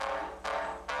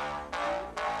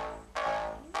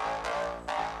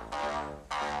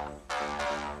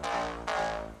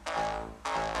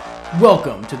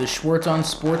Welcome to the Schwartz on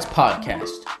Sports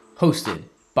podcast, hosted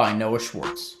by Noah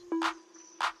Schwartz.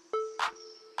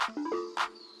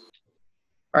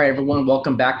 All right, everyone,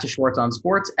 welcome back to Schwartz on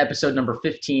Sports, episode number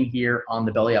 15 here on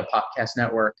the Belly Up Podcast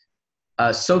Network.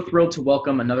 So thrilled to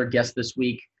welcome another guest this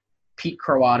week, Pete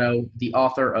Croatto, the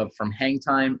author of From Hang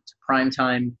Time to Prime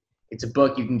Time. It's a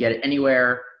book. You can get it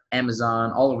anywhere,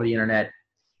 Amazon, all over the internet.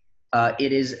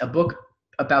 It is a book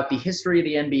about the history of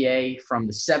the NBA from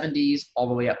the 70s all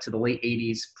the way up to the late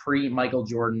 80s, pre-Michael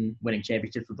Jordan winning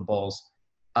championships with the Bulls.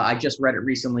 I just read it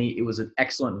recently. It was an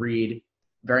excellent read.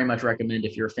 Very much recommend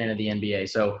if you're a fan of the NBA.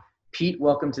 So, Pete,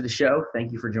 welcome to the show.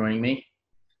 Thank you for joining me.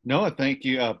 Noah, thank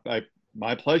you.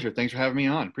 My pleasure. Thanks for having me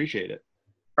on. Appreciate it.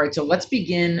 All right, so let's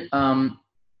begin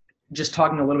just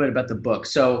talking a little bit about the book.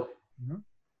 So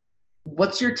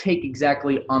what's your take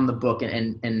exactly on the book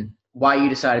and why you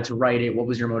decided to write it? What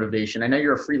was your motivation? I know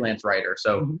you're a freelance writer,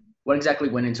 so what exactly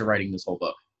went into writing this whole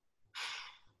book?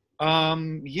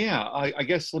 I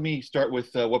guess let me start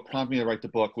with what prompted me to write the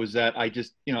book was that I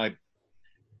just,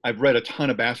 I've read a ton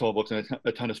of basketball books and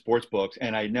a ton of sports books,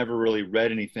 and I never really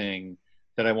read anything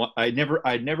that I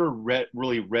never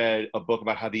really read a book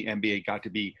about how the NBA got to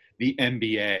be the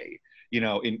NBA,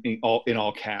 in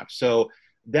all caps. So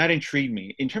that intrigued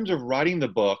me. In terms of writing the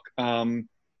book,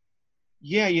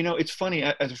 it's funny.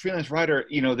 As a freelance writer,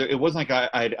 it wasn't like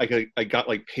I got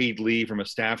like paid leave from a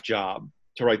staff job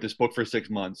to write this book for 6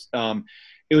 months.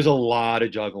 It was a lot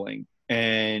of juggling,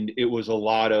 and it was a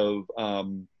lot of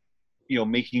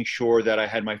making sure that I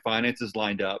had my finances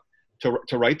lined up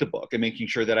to write the book, and making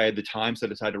sure that I had the time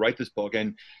set aside to write this book,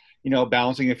 and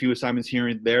balancing a few assignments here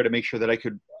and there to make sure that I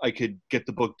could get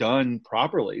the book done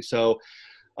properly. So.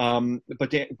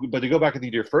 But to go back, I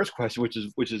think, to your first question, which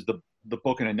is the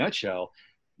book in a nutshell,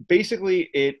 basically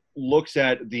it looks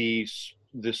at the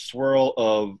swirl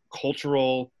of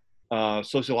cultural,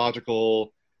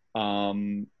 sociological,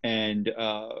 and I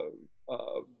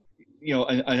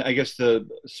guess the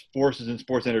forces in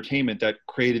sports entertainment that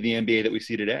created the NBA that we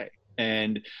see today.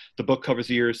 And the book covers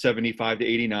the years 75 to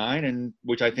 89, and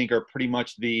which I think are pretty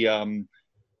much the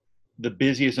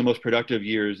busiest and most productive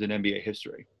years in NBA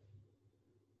history.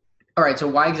 All right, so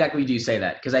why exactly do you say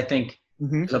that? Because I think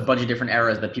there's a bunch of different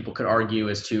eras that people could argue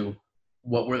as to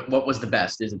what was the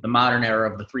best. Is it the modern era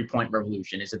of the three-point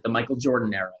revolution? Is it the Michael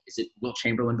Jordan era? Is it Wilt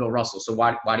Chamberlain, Bill Russell? So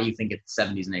why do you think it's the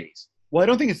 70s and 80s? Well, I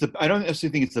don't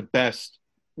necessarily think it's the best,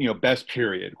 best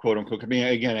period, quote unquote. I mean,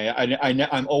 again,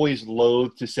 I'm always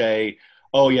loath to say,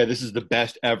 oh yeah, this is the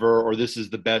best ever, or this is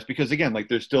the best, because again, like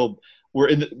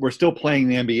we're still playing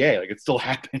the NBA, like it's still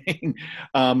happening.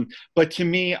 But to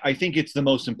me, I think it's the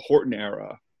most important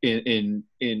era in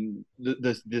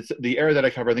the era that I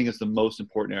cover. I think it's the most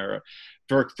important era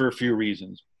for a few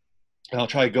reasons. And I'll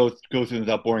try to go through them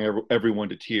without boring everyone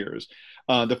to tears.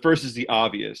 The first is the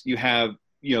obvious. You have,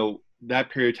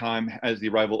 that period of time as the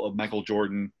arrival of Michael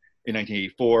Jordan in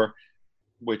 1984,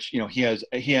 which, he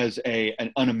has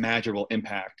an unimaginable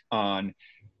impact on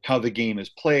how the game is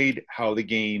played, how the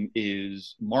game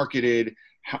is marketed,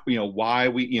 how, why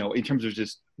we, in terms of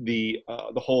just the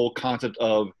whole concept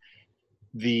of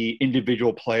the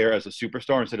individual player as a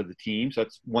superstar instead of the team. So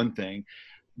that's one thing.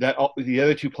 That the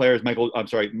other two players,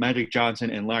 Magic Johnson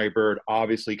and Larry Bird,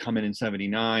 obviously come in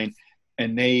 79,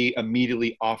 and they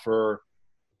immediately offer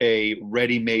a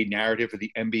ready-made narrative for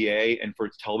the NBA and for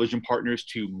its television partners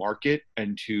to market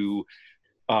and to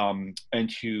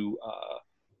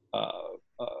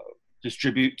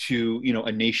distribute to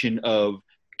a nation of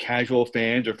casual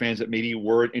fans or fans that maybe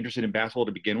weren't interested in basketball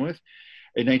to begin with.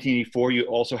 In 1984, you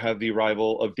also have the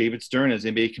arrival of David Stern as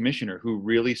NBA commissioner, who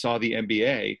really saw the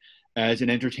NBA as an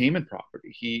entertainment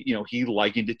property. He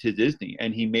likened it to Disney,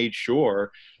 and he made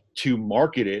sure to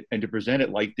market it and to present it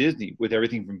like Disney, with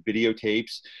everything from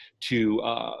videotapes to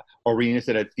arenas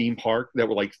that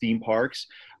were like theme parks,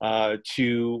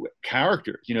 to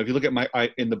characters. If you look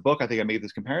at in the book, I think I made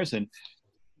this comparison.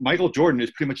 Michael Jordan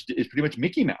is pretty much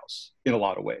Mickey Mouse in a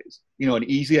lot of ways. An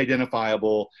easily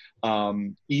identifiable,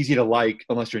 easy to like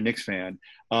unless you're a Knicks fan,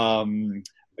 a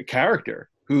character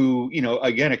who,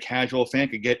 again, a casual fan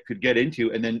could get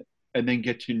into and then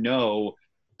get to know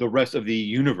the rest of the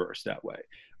universe that way.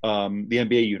 The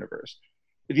NBA universe.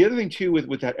 The other thing too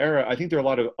with that era, I think there are a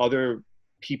lot of other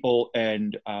people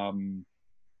and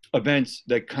events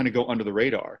that kind of go under the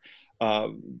radar.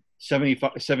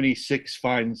 76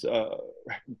 brings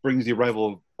the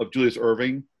arrival of Julius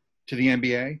Erving to the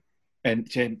NBA. And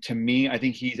to me, I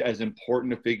think he's as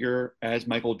important a figure as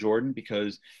Michael Jordan,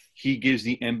 because he gives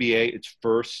the NBA its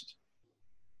first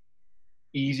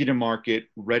easy to market,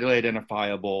 readily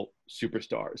identifiable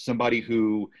superstar, somebody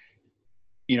who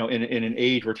in an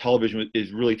age where television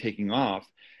is really taking off,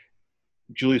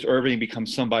 Julius Erving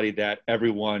becomes somebody that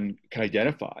everyone can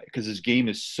identify because his game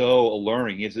is so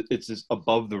alluring. It's this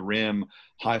above the rim,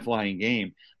 high flying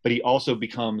game, but he also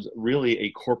becomes really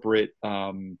a corporate,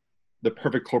 the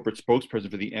perfect corporate spokesperson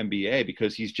for the NBA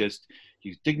because he's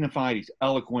dignified, he's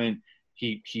eloquent.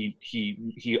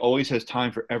 He always has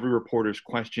time for every reporter's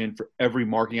question, for every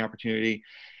marketing opportunity.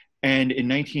 And in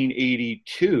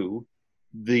 1982,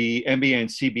 the NBA and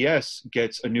CBS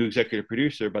gets a new executive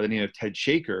producer by the name of Ted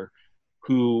Shaker,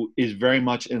 who is very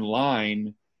much in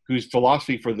line, whose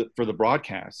philosophy for the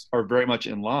broadcasts are very much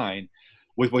in line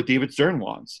with what David Stern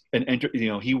wants. And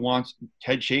he wants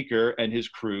Ted Shaker and his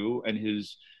crew and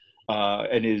his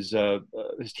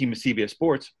team of CBS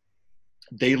Sports.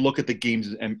 They look at the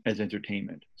games as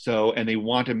entertainment. So, and they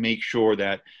want to make sure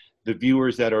that the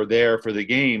viewers that are there for the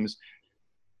games,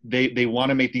 they want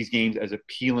to make these games as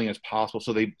appealing as possible.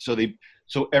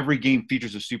 So every game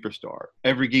features a superstar.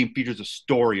 Every game features a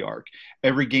story arc.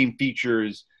 Every game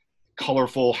features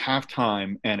colorful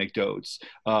halftime anecdotes.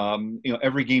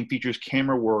 Every game features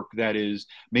camera work that is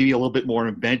maybe a little bit more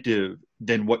inventive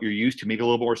than what you're used to, maybe a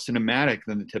little more cinematic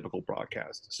than the typical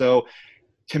broadcast. So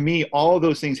to me, all of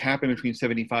those things happen between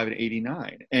 75 and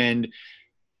 89. And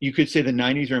you could say the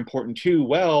 90s are important too.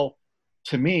 Well,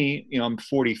 to me, I'm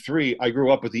 43. I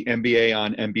grew up with the NBA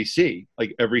on NBC.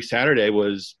 Like every Saturday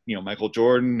was, Michael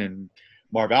Jordan and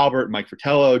Marv Albert, and Mike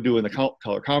Fratello doing the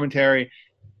color commentary.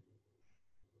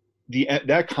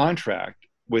 That contract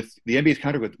with the NBA's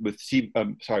contract with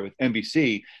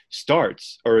NBC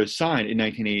starts or is signed in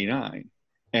 1989,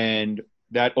 and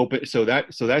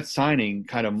that signing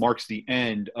kind of marks the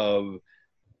end of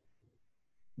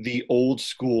the old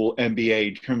school NBA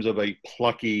in terms of a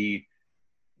plucky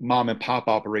mom and pop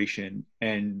operation,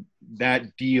 and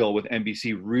that deal with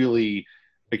NBC really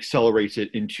accelerates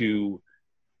it into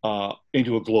a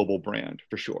global brand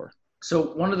for sure.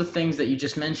 So one of the things that you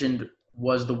just mentioned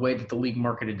was the way that the league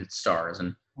marketed its stars,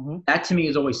 and that to me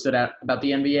has always stood out about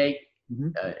the NBA,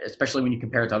 especially when you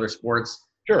compare it to other sports.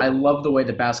 Sure. I love the way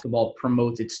that basketball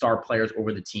promotes its star players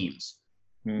over the teams.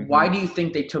 Why do you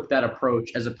think they took that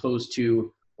approach as opposed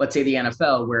to, let's say, the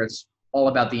NFL, where it's all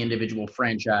about the individual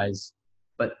franchise,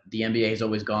 but the NBA has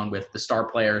always gone with the star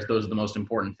players? Those are the most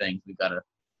important things. We've got to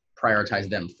prioritize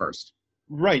them first.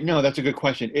 Right. No, that's a good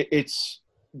question. It's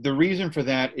the reason for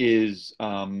that is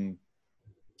I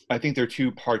think there are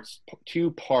two parts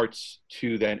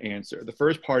to that answer. The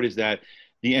first part is that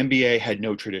the NBA had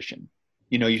no tradition.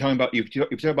 You talk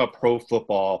about pro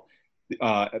football, the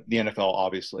NFL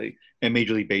obviously, and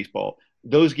Major League Baseball.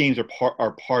 Those games are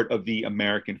part of the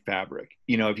American fabric.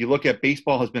 If you look at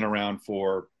baseball, has been around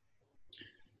for,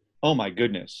 oh my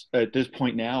goodness, at this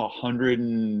point now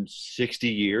 160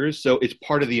 years. So it's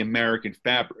part of the American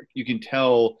fabric. You can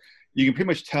pretty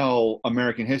much tell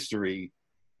American history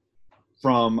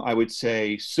from, I would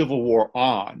say, Civil War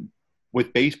on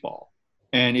with baseball.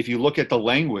 And if you look at the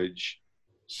language,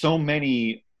 so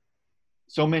many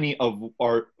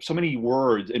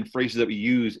words and phrases that we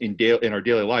use in our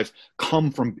daily lives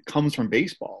comes from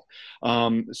baseball.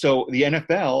 So the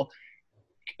NFL,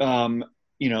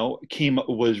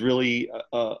 was really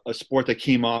a sport that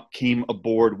came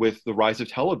aboard with the rise of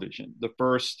television. The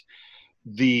first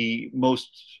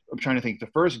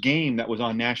game that was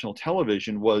on national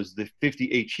television was the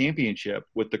 58 championship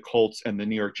with the Colts and the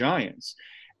New York Giants.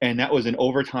 And that was an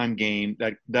overtime game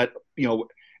that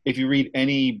if you read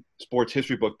any sports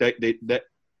history book, that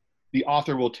the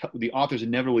authors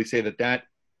inevitably say that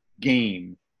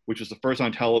game, which was the first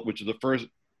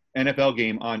NFL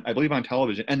game on, I believe, on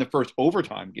television, and the first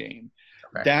overtime game,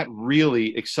 that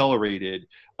really accelerated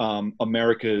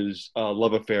America's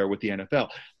love affair with the NFL.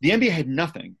 The NBA had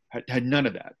nothing, had none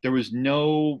of that. There was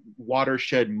no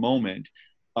watershed moment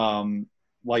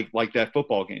like that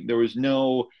football game. There was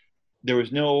no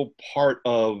part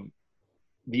of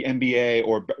the NBA,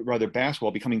 or rather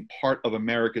basketball, becoming part of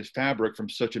America's fabric from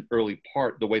such an early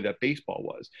part, the way that baseball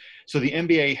was. So the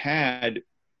NBA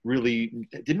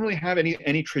didn't really have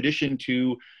any tradition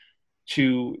to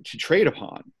trade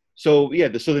upon. So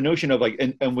yeah, so the notion of like,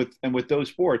 and with those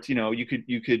sports, you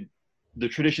could the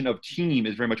tradition of team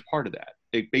is very much part of that.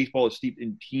 Like, baseball is steeped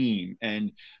in team,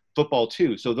 and football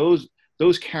too. So those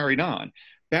carried on.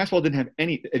 Basketball didn't have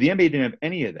any. The NBA didn't have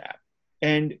any of that.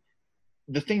 And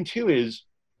the thing too is,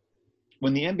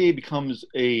 when the NBA becomes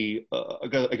I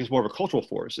guess more of a cultural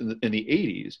force in the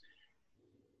 80s,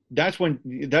 that's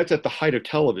at the height of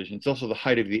television. It's also the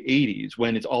height of the 80s,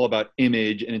 when it's all about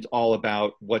image and it's all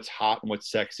about what's hot and what's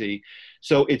sexy.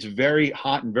 So it's very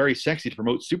hot and very sexy to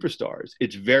promote superstars.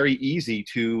 It's very easy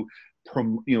to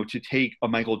to take a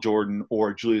Michael Jordan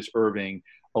or Julius Erving,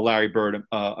 a Larry Bird,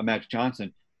 a Magic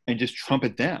Johnson, and just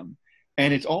trumpet them.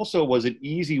 And it also was an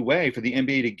easy way for the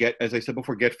NBA to get, as I said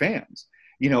before, get fans.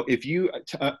 If you,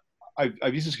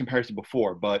 I've used this comparison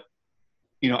before, but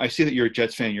I see that you're a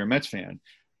Jets fan, you're a Mets fan.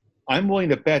 I'm willing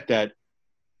to bet that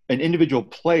an individual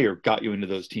player got you into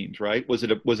those teams, right? Was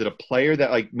it a player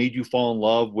that like made you fall in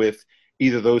love with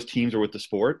either those teams or with the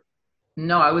sport?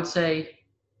 No, I would say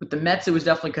with the Mets, it was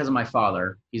definitely because of my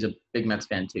father. He's a big Mets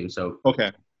fan too. So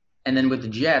okay. And then with the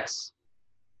Jets,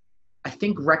 I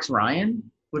think Rex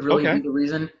Ryan would really be the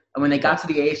reason. And when they got to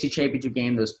the AFC Championship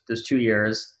game those 2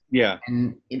 years,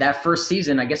 and in that first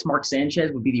season, I guess Mark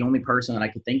Sanchez would be the only person that I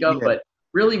could think of, but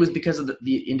really it was because of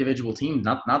the individual team,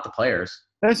 not the players.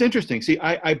 That's interesting. See,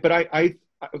 I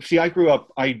grew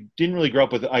up. I didn't really grow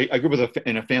up with. I grew up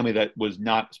in a family that was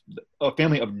not a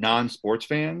family of non-sports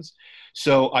fans.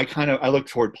 So I looked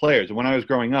toward players. And when I was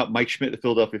growing up, Mike Schmidt, the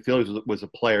Philadelphia Phillies, was a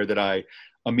player that I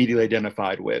immediately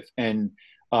identified with. And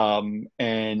I'm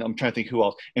trying to think who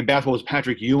else. In basketball was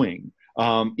Patrick Ewing.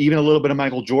 Even a little bit of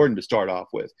Michael Jordan to start off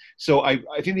with. So I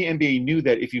think the NBA knew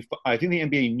that I think the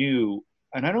NBA knew,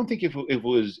 and I don't think it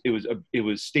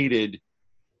was stated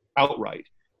outright,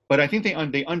 but I think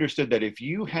they understood that if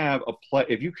you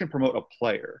can promote a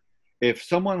player,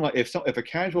 if a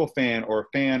casual fan or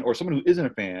someone who isn't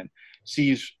a fan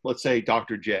sees, let's say,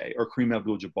 Dr. J or Kareem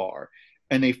Abdul-Jabbar,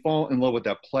 and they fall in love with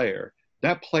that player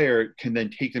can then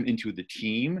take them into the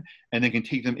team and then can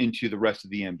take them into the rest of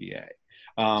the NBA.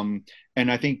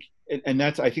 And I think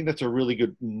that's a really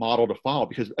good model to follow,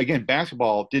 because again,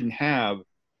 basketball didn't have.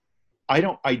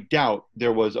 I doubt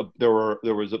there were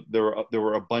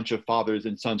a bunch of fathers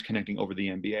and sons connecting over the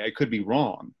NBA. I could be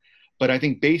wrong, but I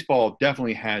think baseball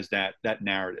definitely has that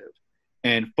narrative,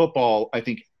 and football I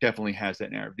think definitely has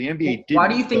that narrative. The NBA didn't. Why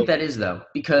do you think that is though?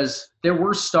 Because there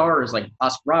were stars like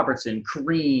Oscar Robertson,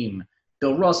 Kareem,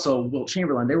 Bill Russell, Wilt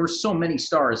Chamberlain. There were so many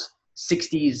stars,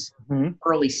 60s,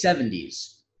 early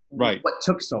 70s. Right. What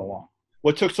took so long?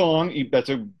 What took so long? That's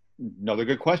another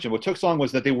good question. What took so long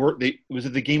was that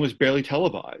the game was barely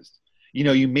televised.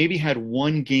 You maybe had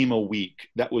one game a week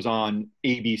that was on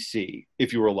ABC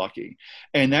if you were lucky,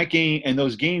 and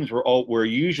those games were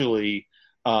usually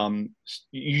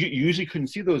you usually couldn't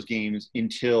see those games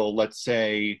until, let's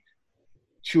say,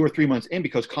 2 or 3 months in,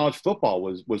 because college football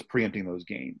was preempting those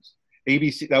games.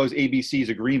 That was ABC's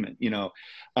agreement,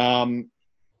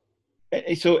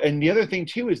 So, and the other thing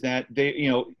too is that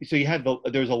so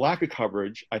there's a lack of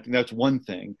coverage. I think that's one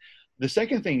thing. The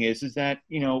second thing is that,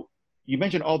 you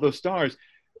mentioned all those stars,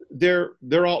 they're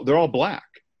all black.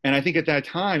 And I think at that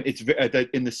time, in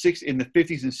the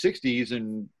 50s and 60s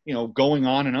and, going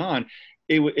on and on,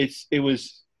 it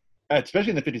was, especially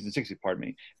in the 50s and 60s, pardon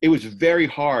me, it was very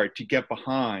hard to get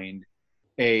behind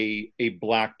a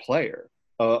black player.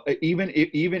 Even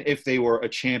if they were a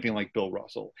champion like Bill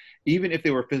Russell, even if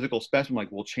they were a physical specimen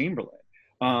like Wilt Chamberlain.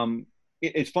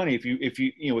 It's funny if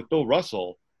you with Bill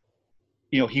Russell,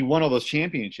 he won all those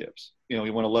championships. He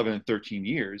won 11 and 13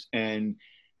 years, and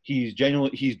he's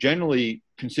generally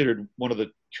considered one of the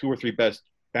 2 or 3 best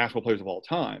basketball players of all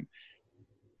time.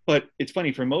 But it's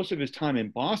funny, for most of his time in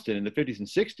Boston in the 50s and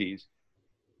 60s,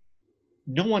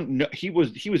 he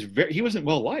wasn't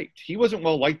well liked. He wasn't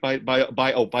well liked by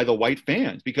the white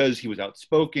fans, because he was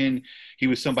outspoken. He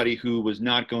was somebody who was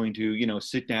not going to,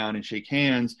 sit down and shake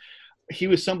hands. He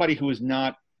was somebody who was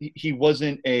not, he was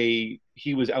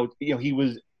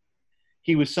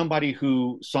somebody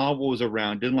who saw what was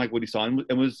around, didn't like what he saw,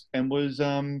 and was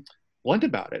blunt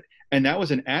about it. And that was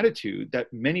an attitude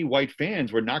that many white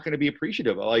fans were not going to be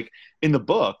appreciative of. Like in the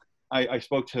book, I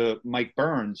spoke to Mike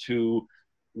Burns, who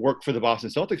worked for the Boston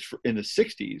Celtics in the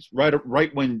 60s,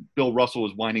 right when Bill Russell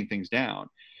was winding things down.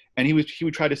 And he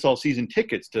would try to sell season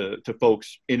tickets to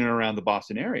folks in and around the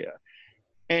Boston area.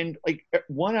 And like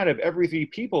 1 out of every 3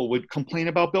 people would complain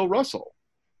about Bill Russell.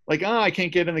 Like, I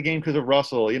can't get in the game because of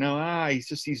Russell.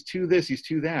 He's too this, he's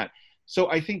too that.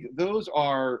 So I think those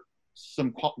are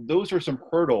some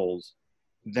hurdles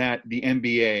that the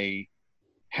NBA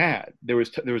had. There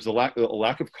was a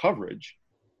lack of coverage,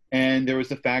 and there was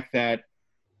the fact that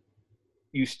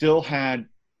you still had,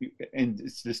 and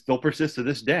this still persists to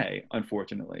this day,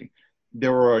 unfortunately,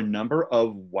 there were a number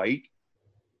of white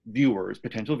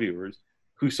potential viewers,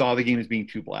 who saw the game as being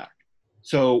too black.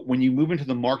 So when you move into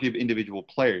the market of individual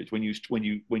players, when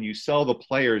you sell the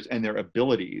players and their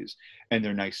abilities and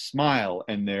their nice smile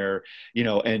and their,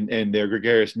 and their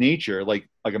gregarious nature, like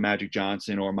a Magic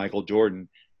Johnson or Michael Jordan,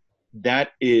 that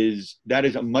is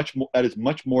much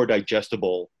more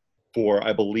digestible for,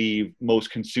 I believe,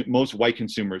 most white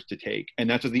consumers to take. And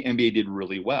that's what the NBA did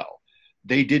really well.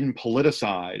 they didn't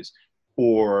politicize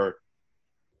or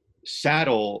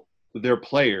saddle their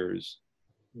players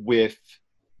with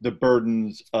the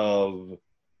burdens of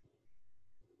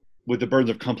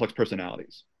complex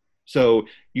personalities. So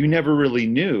you never really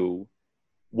knew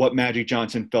what Magic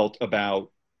Johnson felt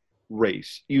about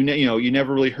race. You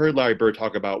never really heard Larry Bird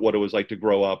talk about what it was like to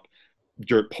grow up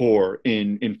dirt poor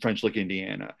in French Lick,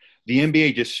 Indiana. The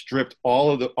NBA just stripped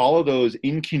all of those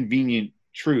inconvenient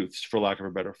truths, for lack of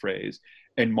a better phrase,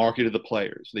 and marketed the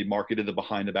players. They marketed the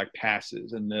behind the back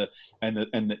passes and the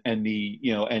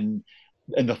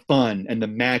fun and the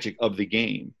magic of the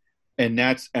game. And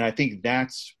I think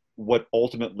that's what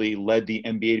ultimately led the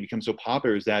NBA to become so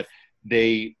popular, is that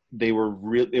they were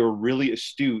really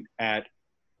astute at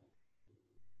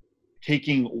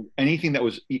taking anything that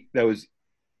was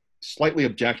slightly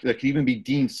that could even be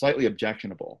deemed slightly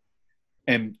objectionable,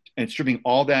 and stripping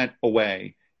all that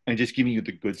away and just giving you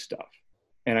the good stuff.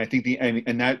 And I think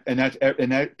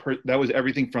that was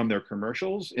everything from their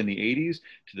commercials in the 80s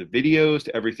to the videos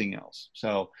to everything else.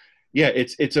 So yeah,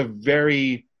 and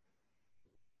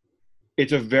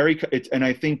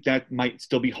I think that might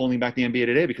still be holding back the NBA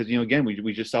today, because, again,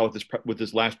 we just saw with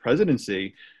this last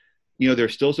presidency,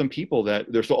 there's still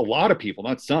a lot of people,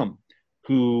 not some,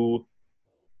 who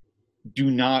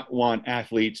do not want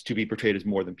athletes to be portrayed as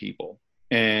more than people.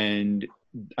 And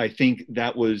I think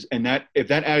if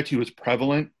that attitude was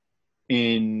prevalent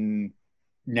in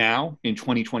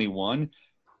 2021,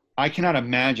 I cannot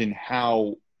imagine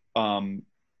how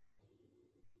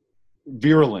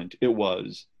virulent it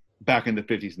was back in the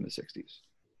 50s and the 60s.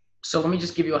 So let me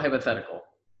just give you a hypothetical.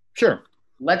 Sure.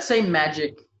 Let's say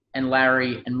Magic and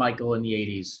Larry and Michael in the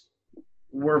 80s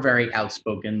were very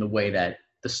outspoken the way that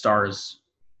the stars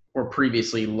were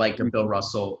previously, like a Bill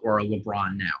Russell or a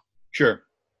LeBron now. Sure.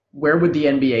 Where would the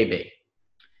NBA be?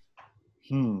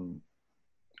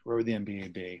 Where would the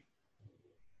NBA be?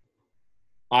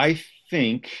 I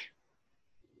think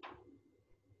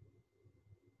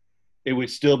it would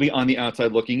still be on the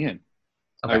outside looking in.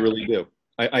 Okay. I really do.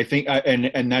 I think,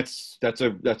 and that's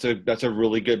a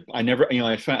really good. I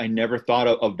never thought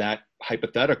of that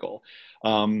hypothetical.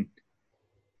 I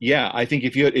think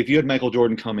if you had Michael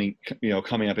Jordan coming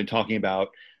up and talking about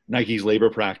Nike's labor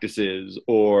practices,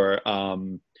 or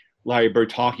Larry Bird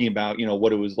talking about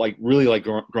what it was like growing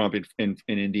up in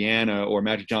Indiana, or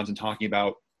Magic Johnson talking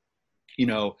about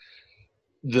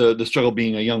the struggle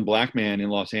being a young black man in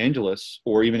Los Angeles,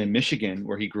 or even in Michigan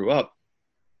where he grew up,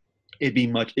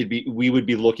 we would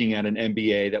be looking at an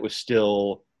NBA that was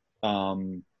still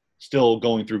going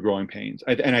through growing pains.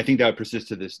 And I think that would persist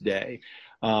to this day.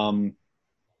 And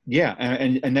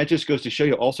that just goes to show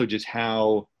you also just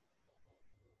how,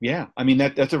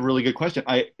 that's a really good question.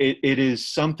 It is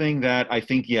something that I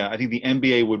think the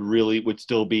NBA would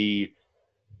still be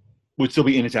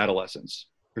in its adolescence,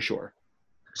 for sure.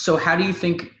 So how do you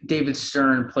think David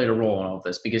Stern played a role in all of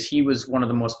this? Because he was one of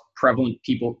the most prevalent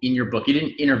people in your book. You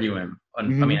didn't interview him.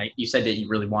 Mm-hmm. I mean, you said that you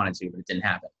really wanted to, but it didn't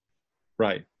happen.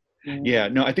 Right. Yeah.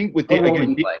 No, I think with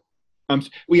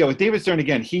with David Stern,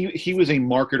 again, he was a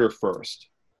marketer first.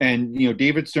 And,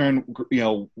 David Stern,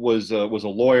 was a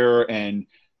lawyer. And,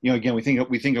 again, we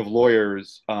think of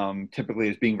lawyers typically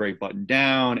as being very buttoned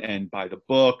down and by the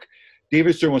book.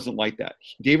 David Stern wasn't like that.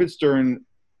 David Stern,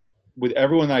 with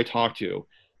everyone that I talked to,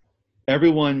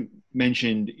 everyone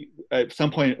mentioned at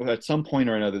some point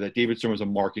or another that David Stern was a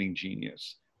marketing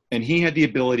genius, and he had the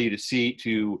ability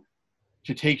to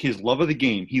take his love of the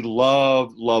game. He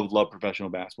loved professional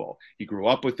basketball. He grew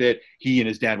up with it. He and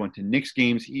his dad went to Knicks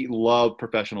games. He loved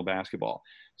professional basketball.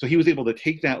 So he was able to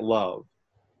take that love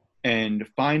and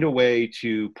find a way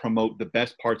to promote the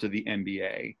best parts of the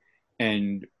NBA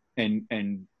and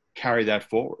carry that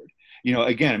forward.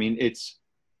 Again, I mean,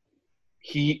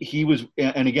 he was,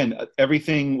 and again,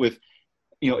 everything with,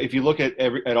 if you look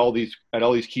at all these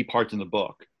key parts in the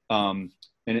book, and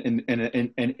in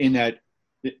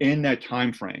that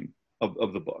time frame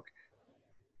of the book,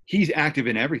 he's active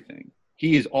in everything.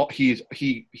 He watches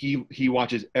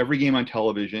every game on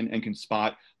television and can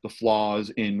spot the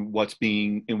flaws in what's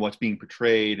being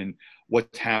portrayed and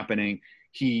what's happening.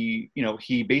 He's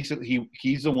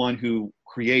the one who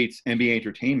creates NBA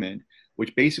Entertainment,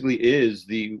 which technically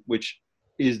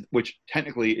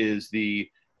is the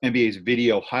NBA's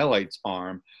video highlights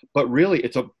arm, but really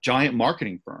it's a giant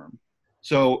marketing firm.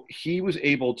 So he was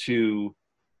able to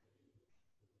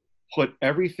put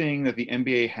everything that the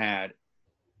NBA had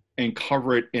and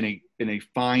cover it in a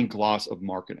fine gloss of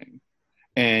marketing.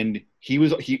 And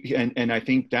I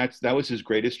think that was his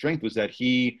greatest strength, was that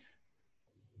he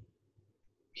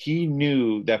he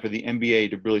knew that for the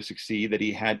NBA to really succeed, that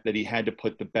he had to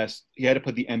put the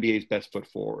NBA's best foot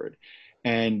forward,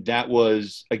 and that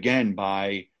was again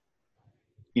by,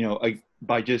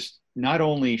 by just not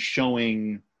only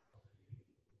showing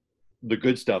the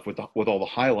good stuff with all the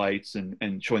highlights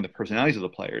and showing the personalities of the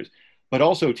players, but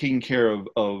also taking care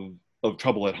of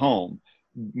trouble at home,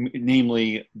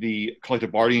 namely the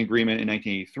collective bargaining agreement in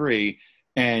 1983,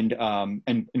 and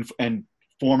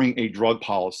forming a drug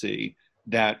policy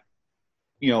that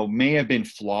may have been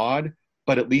flawed,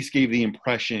 but at least gave the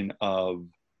impression of,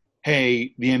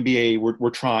 hey, the NBA, we're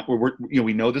trying,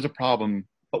 we know there's a problem,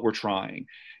 but we're trying.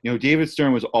 David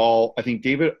Stern was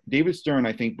David Stern,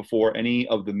 I think before any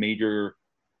of the major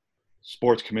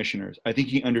sports commissioners, I think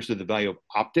he understood the value of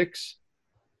optics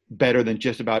better than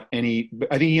just about any.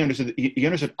 I think he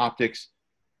understood optics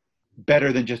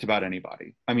better than just about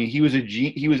anybody. I mean, he was a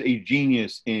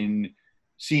genius in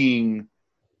seeing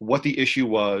what the issue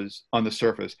was on the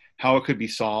surface, how it could be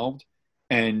solved,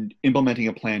 and implementing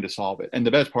a plan to solve it. And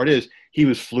the best part is he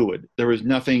was fluid. There was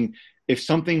nothing. If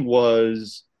something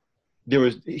was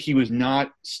he was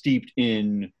not steeped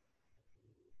in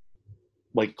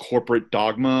like corporate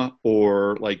dogma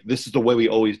or like this is the way we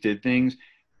always did things.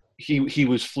 He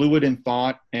was fluid in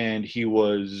thought, and he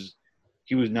was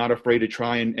not afraid to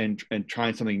try and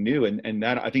try something new. And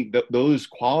that, I think those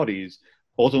qualities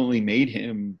ultimately made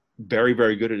him very,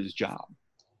 very good at his job.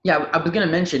 Yeah, I was going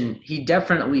to mention he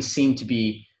definitely seemed to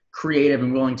be creative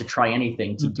and willing to try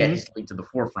anything to get his league to the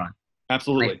forefront.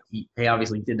 Absolutely. He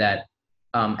obviously did that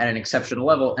at an exceptional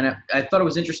level. And I thought it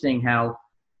was interesting how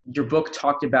your book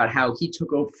talked about how he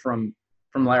took over from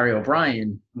Larry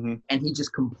O'Brien, and he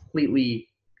just completely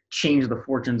changed the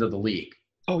fortunes of the league.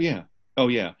 Oh yeah. I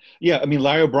mean,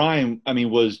 Larry O'Brien,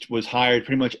 was hired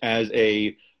pretty much as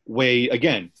a way.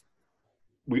 Again,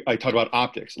 I talked about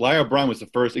optics. Larry O'Brien was the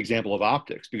first example of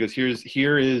optics, because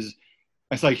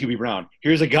it's like Hubie Brown.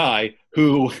 Here's a guy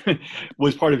who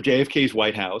was part of JFK's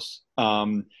White House.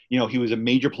 He was a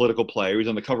major political player. He was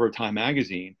on the cover of Time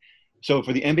magazine. So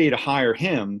for the NBA to hire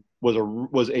him was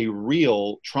a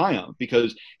real triumph,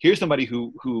 because here's somebody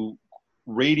who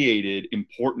radiated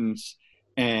importance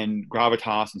and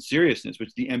gravitas and seriousness,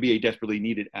 which the NBA desperately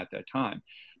needed at that time.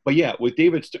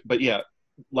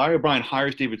 Larry O'Brien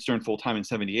hires David Stern full time in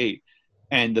 '78.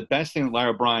 And the best thing that Larry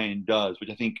O'Brien does, which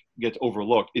I think gets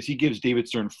overlooked, is he gives David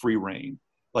Stern free reign.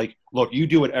 Like, look, you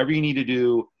do whatever you need to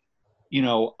do.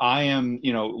 Larry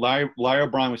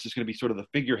O'Brien was just going to be sort of the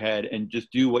figurehead and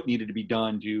just do what needed to be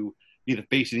done to be the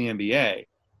face of the NBA.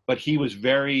 But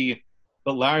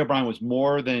Larry O'Brien was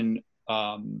more than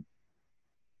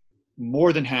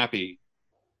happy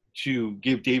to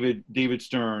give David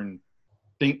Stern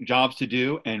jobs to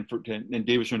do and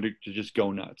David Stern to just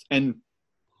go nuts. And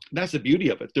that's the beauty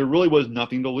of it. There really was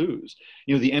nothing to lose.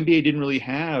 The NBA didn't really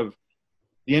have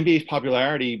the NBA's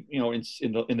popularity. In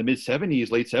the mid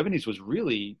 '70s, late '70s was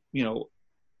really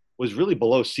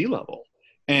below sea level,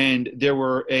 and they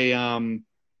were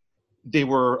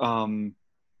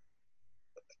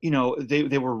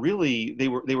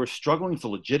struggling for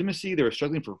legitimacy. They were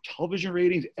struggling for television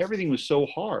ratings. Everything was so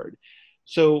hard.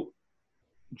 So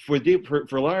it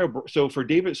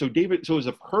was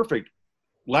a perfect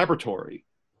laboratory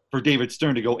for David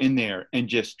Stern to go in there and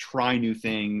just try new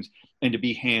things and to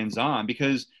be hands-on,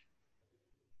 because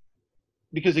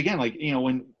again,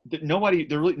 when nobody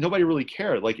really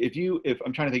cared. Like if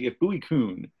I'm trying to think, if Bowie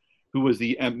Kuhn, who was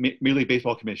the Major League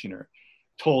Baseball commissioner,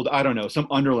 told, I don't know, some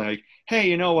underling, like, hey,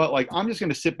 you know what, like, I'm just going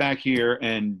to sit back here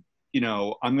and,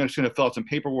 I'm just going to fill out some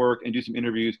paperwork and do some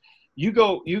interviews. You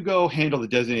go handle the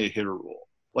designated hitter rule.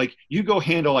 Like, you go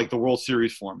handle like the World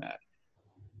Series format.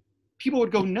 People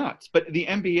would go nuts. But with the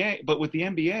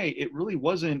NBA, it really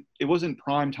wasn't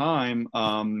prime time.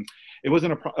 It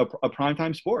wasn't a prime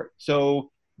time sport.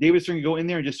 So David Stern could go in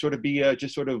there and just sort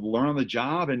of learn on the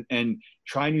job and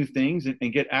try new things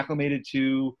and get acclimated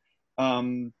to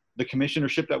the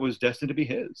commissionership that was destined to be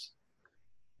his.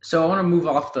 So I want to move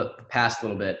off the past a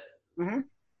little bit. Mm-hmm.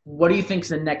 What do you think is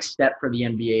the next step for the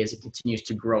NBA as it continues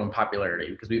to grow in popularity?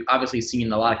 Because we've obviously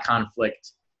seen a lot of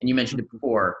conflict, and you mentioned it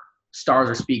before. Stars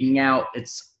are speaking out.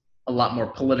 It's a lot more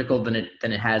political than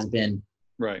it has been.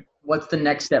 Right. What's the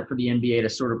next step for the NBA to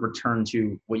sort of return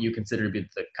to what you consider to be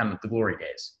the kind of the glory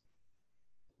days?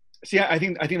 See, I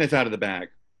think that's out of the bag.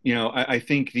 I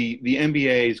think the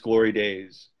NBA's glory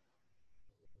days,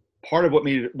 part of what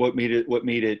made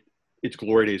it its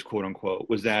glory days, quote unquote,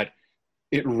 was that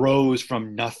it rose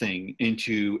from nothing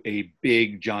into a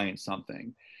big giant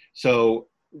something. So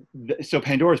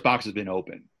Pandora's box has been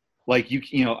open. Like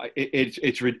it's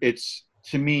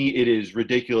to me, it is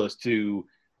ridiculous to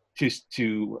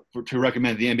to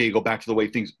recommend the NBA go back to the way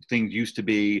things used to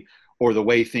be or the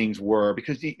way things were,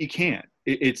 because you can't.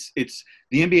 It's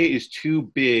the NBA is too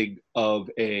big of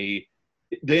a.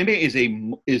 The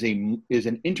NBA is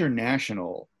an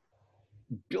international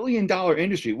billion-dollar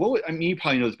industry. I mean, you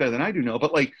probably know this better than I do know,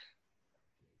 but like,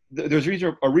 there's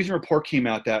a recent report came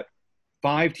out that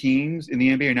 5 teams in the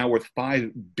NBA are now worth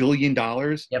 $5 billion.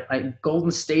 Yep,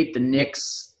 Golden State, the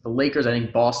Knicks, the Lakers. I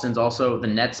think Boston's also, the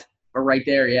Nets are right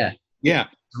there. Yeah, Yeah,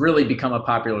 it's really become a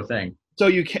popular thing. So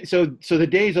you can so the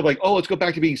days of like, oh, let's go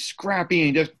back to being scrappy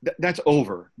and just that's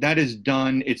over. That is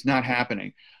done. It's not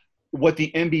happening. What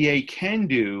the NBA can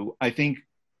do, I think,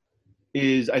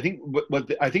 is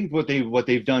what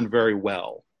they've done very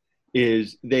well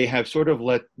is they have sort of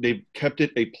they've kept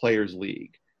it a players'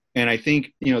 league, and I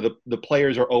think the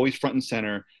players are always front and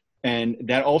center, and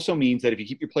that also means that if you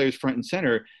keep your players front and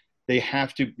center, you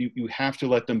have to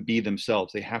let them be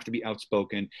themselves. They have to be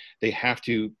outspoken. They have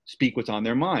to speak what's on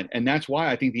their mind. And that's why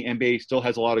I think the NBA still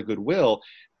has a lot of goodwill,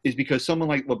 is because someone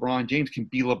like LeBron James can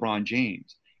be LeBron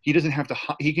James. He doesn't have to,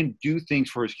 he can do things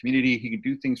for his community. He can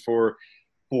do things for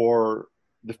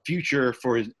the future,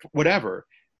 for his whatever.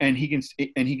 And he can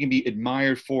be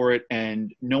admired for it.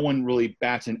 And no one really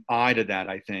bats an eye to that,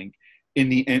 I think, in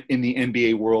the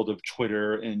NBA world of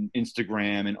Twitter and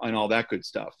Instagram and all that good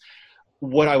stuff.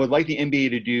 What I would like the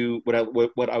NBA to do, what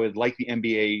I would like the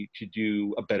NBA to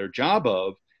do a better job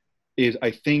of, is I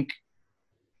think,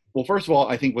 well, first of all,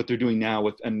 I think what they're doing now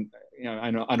with, and I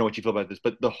know what you feel about this,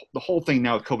 but the whole thing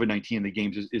now with COVID-19 in the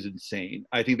games is insane.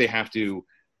 I think they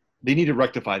need to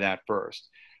rectify that first.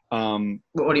 What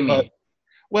do you mean?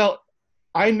 Well,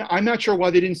 I'm not sure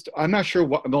why they didn't. I'm not sure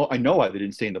what. Well, I know why they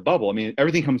didn't stay in the bubble. I mean,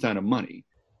 everything comes down to money.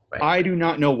 Right. I do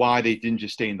not know why they didn't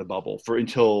just stay in the bubble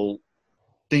until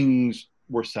things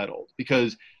were settled,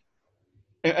 because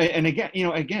and again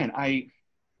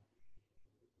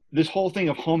this whole thing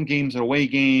of home games and away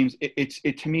games,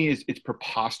 it to me it's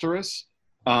preposterous.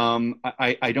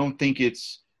 I don't think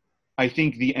I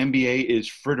think the NBA is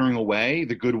frittering away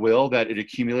the goodwill that it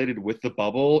accumulated with the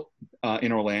bubble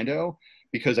in Orlando,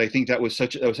 because I think that was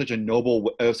such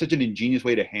an ingenious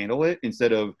way to handle it,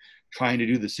 instead of trying to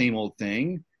do the same old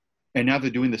thing. And now they're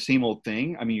doing the same old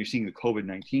thing. I mean, you're seeing the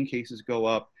COVID-19 cases go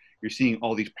up. You're seeing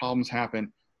all these problems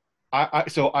happen.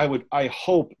 I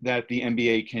hope that the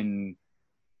NBA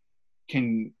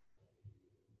can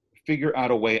figure out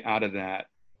a way out of that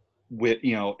with,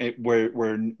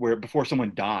 where before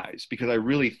someone dies, because I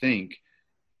really think,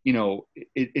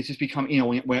 it's just become,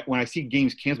 when I see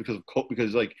games canceled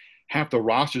because like half the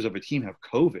rosters of a team have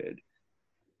COVID,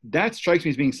 that strikes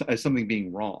me as something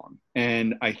being wrong.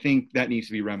 And I think that needs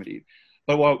to be remedied.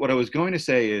 But what I was going to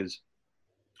say is,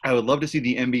 I would love to see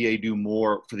the NBA do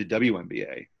more for the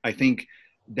WNBA. I think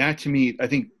that, to me,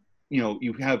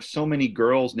 you have so many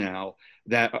girls now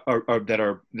that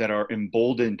are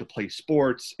emboldened to play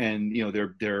sports, and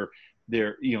they're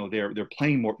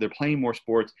playing more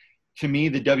sports. To me,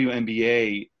 the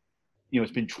WNBA,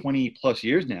 it's been 20 plus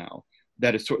years now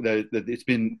that it's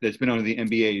been under the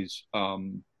NBA's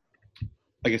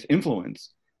I guess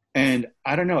influence, and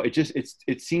I don't know,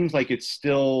 it seems like it's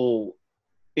still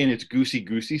in its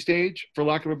goosey stage, for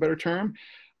lack of a better term.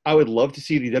 I would love to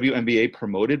see the WNBA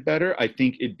promoted better. I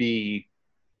think it'd be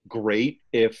great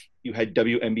if you had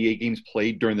WNBA games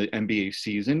played during the NBA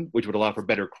season, which would allow for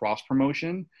better cross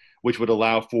promotion, which would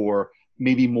allow for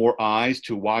maybe more eyes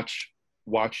to watch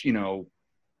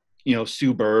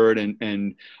Sue Bird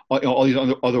and all these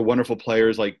other wonderful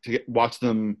players, like to watch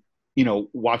them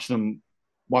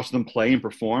play and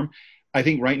perform. I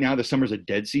think right now the summer's a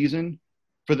dead season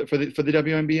for the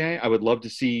WNBA. I would love to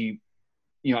see,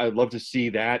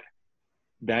 that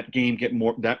game get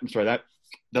more, that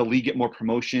league get more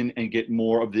promotion and get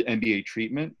more of the NBA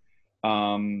treatment.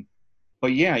 But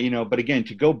again,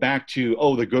 to go back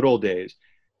to, the good old days.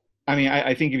 I mean,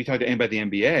 I think if you talk to anybody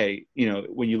about the NBA,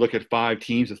 when you look at 5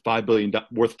 teams with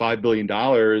worth $5 billion,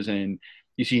 and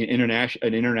you see an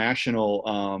international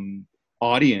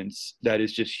audience that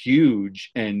is just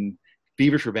huge and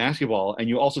feverish for basketball, and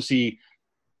you also see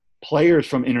players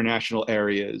from international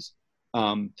areas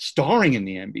starring in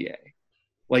the NBA.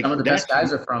 Like, some of the best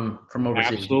guys are from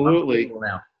overseas. Absolutely.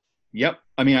 Now. Yep.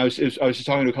 I mean, I was just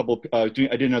talking to a couple. I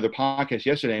did another podcast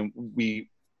yesterday, and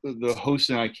the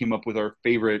host and I came up with our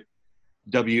favorite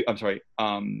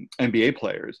NBA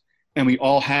players, and we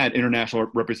all had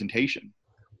international representation.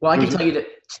 Well, I can tell you that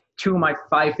 2 of my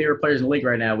 5 favorite players in the league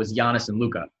right now was Giannis and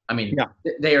Luka. I mean,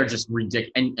 They are just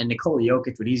ridiculous. And Nikola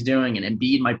Jokic, what he's doing, and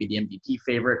Embiid might be the MVP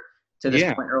favorite. to this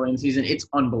Yeah. point early in the season. It's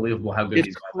unbelievable how good It's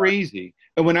these guys are. crazy.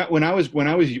 And when I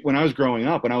was growing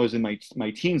up, when I was in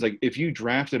my teens, like if you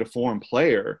drafted a foreign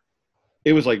player,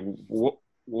 it was like, whoa,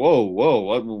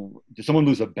 did someone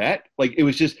lose a bet? Like it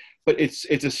was just, but it's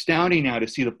astounding now to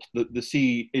see the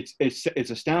see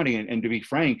it's astounding and to be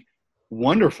frank,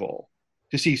 wonderful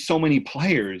to see so many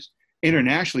players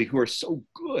internationally who are so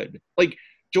good. Like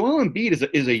Joel Embiid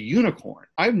is a unicorn.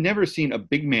 I've never seen a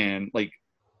big man like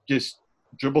just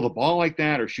dribble the ball like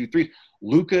that or shoot threes.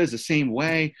 Luka is the same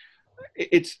way.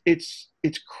 It's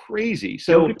crazy.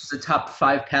 So Jokic is the top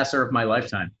 5 passer of my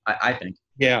lifetime, I think.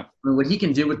 yeah, I mean, what he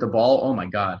can do with the ball, oh my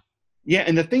God. yeah,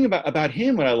 and the thing about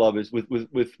him, what I love is with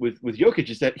Jokic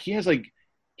is that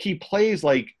he plays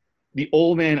like the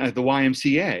old man at the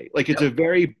YMCA. Like it's a Yep.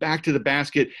 very back to the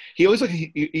basket. He always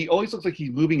looks like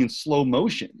he's moving in slow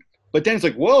motion. But then it's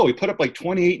like, whoa, he put up like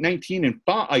 28, 19, and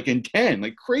 5, like in 10,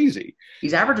 like crazy.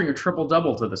 He's averaging a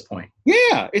triple-double to this point.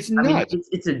 Yeah, it's I mean, nuts.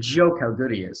 it's a joke how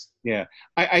good he is. Yeah,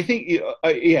 I think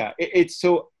yeah, it's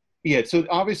so yeah. So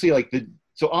obviously,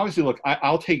 look,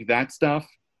 I'll take that stuff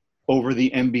over the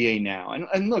NBA now.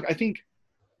 And look, I think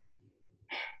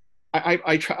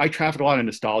I traffic a lot in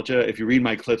nostalgia. If you read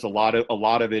my clips, a lot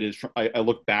of it is I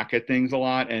look back at things a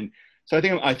lot, and so I'm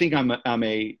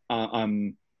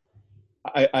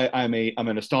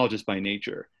a nostalgist by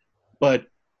nature. But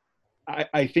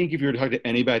I think if you were to talk to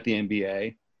anybody at the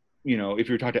NBA, if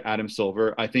you were to talk to Adam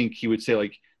Silver, I think he would say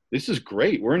like, this is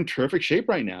great. We're in terrific shape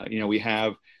right now. We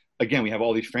have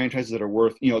all these franchises that are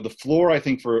worth, the floor, I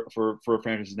think for a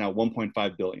franchise is now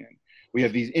 1.5 billion. We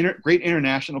have these great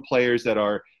international players that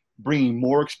are bringing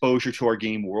more exposure to our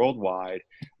game worldwide.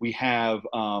 We have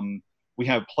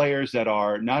players that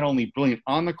are not only brilliant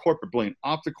on the court, but brilliant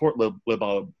off the court.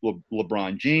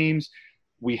 LeBron James.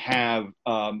 We have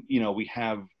our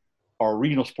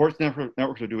regional sports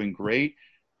networks are doing great.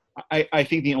 I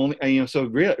think the only, so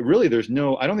really I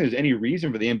don't think there's any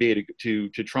reason for the NBA to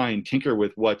try and tinker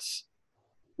with what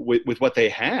they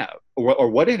have or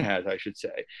what it has, I should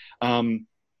say.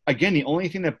 Again, the only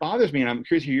thing that bothers me, and I'm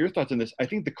curious to hear your thoughts on this, I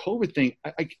think the COVID thing,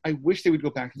 I wish they would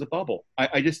go back to the bubble.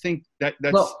 I just think that's,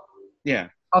 Well, yeah.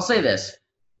 I'll say this.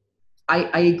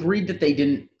 I agreed that they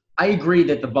didn't – I agree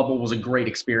that the bubble was a great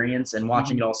experience, and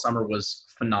watching it all summer was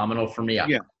phenomenal for me. I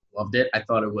Yeah. loved it. I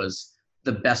thought it was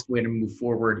the best way to move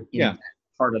forward in Yeah. that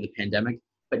part of the pandemic.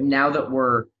 But now that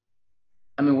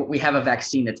we have a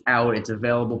vaccine that's out, it's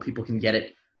available, people can get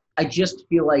it. I just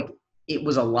feel like it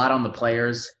was a lot on the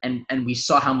players, and we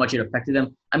saw how much it affected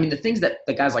them. I mean, the things that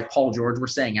the guys like Paul George were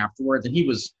saying afterwards, and he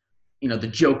was, the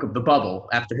joke of the bubble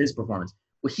after his performance.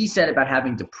 What he said about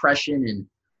having depression and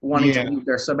wanting to leave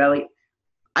there so badly,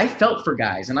 I felt for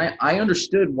guys, and I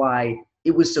understood why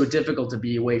it was so difficult to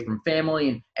be away from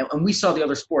family, and we saw the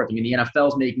other sports. I mean, the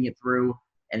NFL's making it through,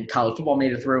 and college football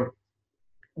made it through.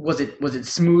 Was it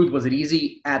smooth? Was it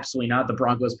easy? Absolutely not. The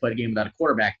Broncos played a game without a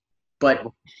quarterback, but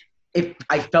if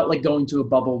I felt like going to a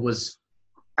bubble was,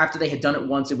 after they had done it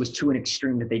once, it was to an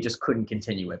extreme that they just couldn't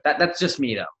continue it. That's just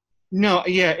me, though. No,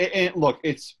 yeah, and look,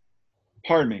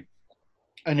 pardon me,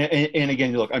 and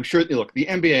again, look, I'm sure, look, the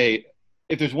NBA.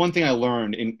 If there's one thing I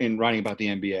learned in writing about the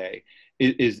NBA,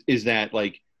 is that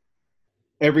like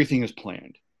everything is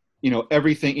planned.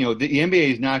 Everything. The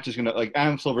NBA is not just gonna, like,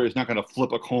 Adam Silver is not gonna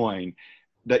flip a coin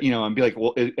that, and be like,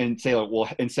 well, and say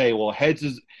heads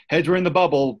were in the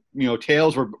bubble,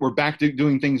 tails we're back to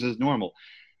doing things as normal.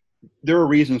 There are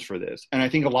reasons for this, and I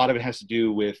think a lot of it has to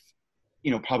do with,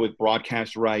 probably with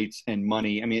broadcast rights and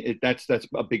money. I mean, that's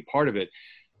a big part of it.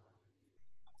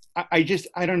 I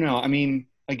don't know. I mean,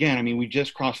 again, we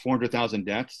just crossed 400,000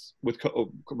 deaths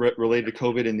related to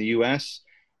COVID in the U.S.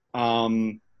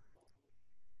 I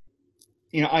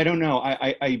don't know.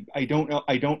 I don't know.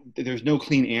 There's no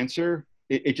clean answer.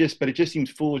 It just seems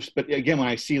foolish. But again, when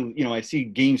I see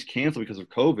games canceled because of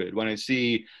COVID, when I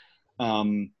see,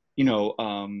 Karl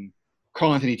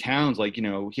Anthony Towns, like, he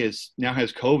now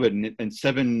has COVID and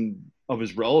 7 of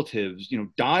his relatives,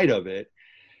 died of it.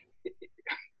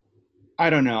 I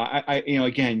don't know.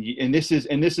 Again, and this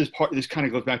kind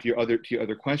of goes back to your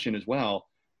other question as well.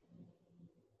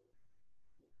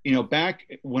 Back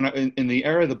when in the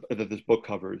era that this book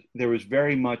covers, there was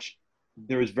very much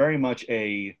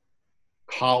a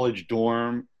college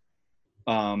dorm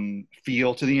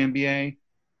feel to the NBA,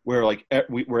 where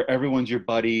where everyone's your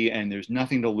buddy and there's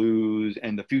nothing to lose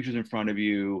and the future's in front of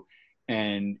you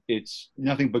and it's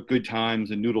nothing but good times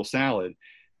and noodle salad.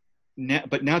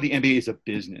 But now the NBA is a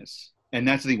business. And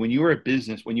that's the thing. When you are a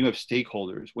business, when you have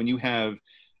stakeholders, when you're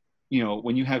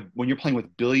playing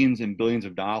with billions and billions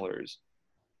of dollars,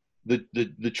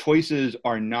 the choices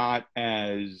are not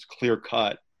as clear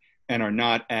cut, and are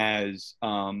not as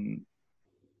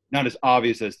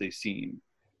obvious as they seem.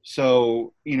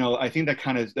 So, I think that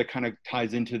kind of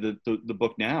ties into the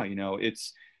book now.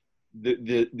 It's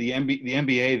the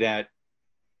NBA that,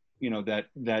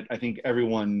 that I think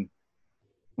everyone.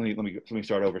 Let me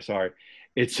start over. Sorry,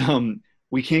 it's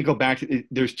we can't go back to.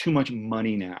 There's too much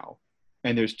money now,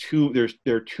 and there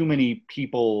are too many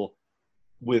people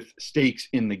with stakes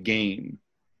in the game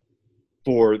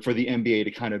for the NBA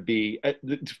to kind of be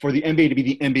for the NBA to be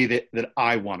the NBA that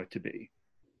I want it to be.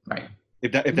 Right.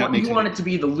 If that makes sense. You want it to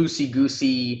be the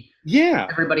loosey-goosey, yeah,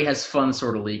 everybody has fun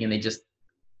sort of league, and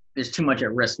there's too much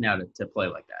at risk now to play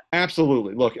like that.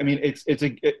 Absolutely. Look, I mean,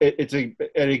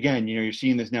 and again, you're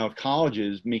seeing this now with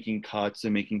colleges making cuts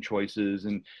and making choices,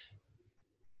 and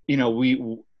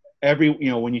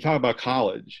when you talk about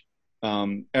college,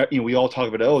 we all talk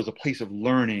about it's a place of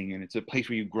learning, and it's a place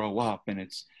where you grow up, and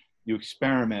you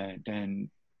experiment,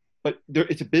 but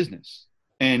it's a business.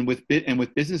 And with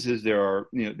businesses, there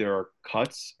are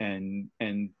cuts, and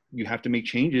you have to make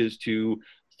changes to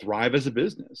thrive as a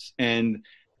business. And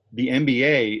the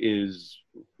NBA is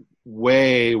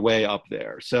way, way up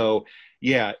there. So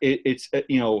yeah, the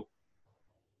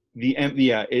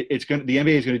NBA is going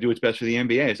to do its best for the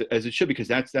NBA as it should, because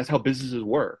that's how businesses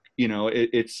work.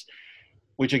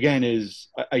 Which again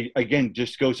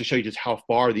just goes to show you just how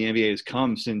far the NBA has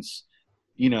come since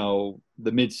the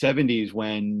mid '70s,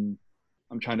 when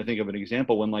I'm trying to think of an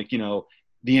example when the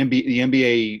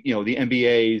NBA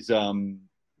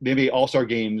All-Star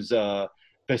Games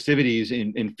festivities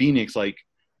in Phoenix, I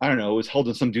don't know, it was held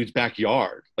in some dude's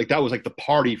backyard. That was the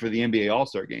party for the NBA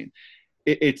All-Star game.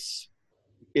 It's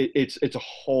a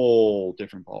whole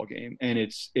different ball game, and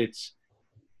it's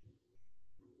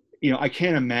I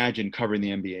can't imagine covering the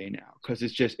NBA now, because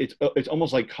it's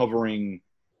almost like covering.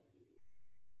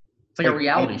 It's like a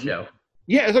reality show.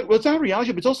 Yeah, it's not a reality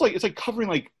show, but it's also it's like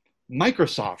covering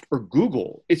Microsoft or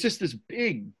Google. It's just this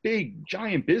big,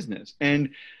 giant business,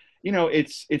 and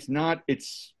it's not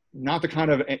the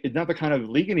kind of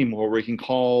league anymore where you can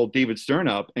call David Stern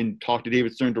up and talk to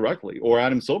David Stern directly, or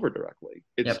Adam Silver directly.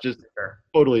 It's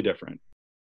totally different.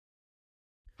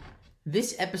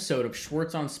 This episode of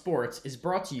Schwartz on Sports is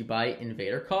brought to you by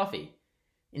Invader Coffee.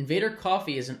 Invader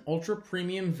Coffee is an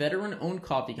ultra-premium, veteran-owned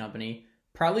coffee company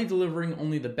proudly delivering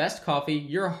only the best coffee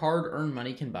your hard-earned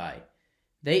money can buy.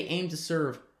 They aim to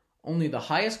serve only the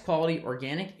highest quality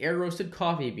organic air-roasted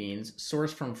coffee beans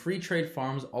sourced from free trade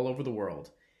farms all over the world.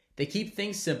 They keep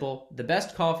things simple, the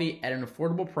best coffee at an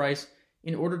affordable price,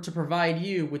 in order to provide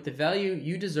you with the value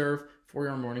you deserve for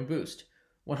your morning boost.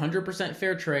 100%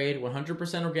 fair trade,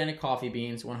 100% organic coffee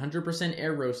beans, 100%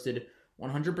 air-roasted,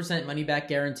 100% money-back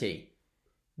guarantee.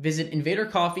 Visit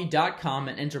invadercoffee.com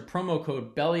and enter promo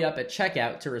code BELLYUP at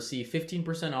checkout to receive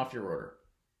 15% off your order.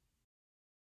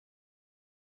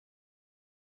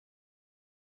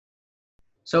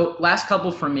 So last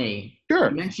couple from me.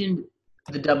 Sure. You mentioned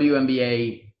the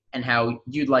WNBA and how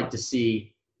you'd like to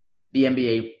see the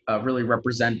NBA really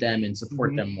represent them and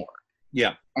support them more.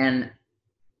 Yeah. And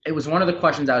it was one of the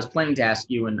questions I was planning to ask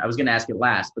you, and I was going to ask it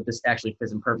last, but this actually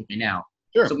fits in perfectly now.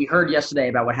 Sure. So we heard yesterday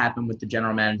about what happened with the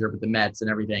general manager with the Mets and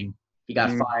everything. He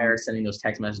got fired, sending those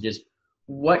text messages.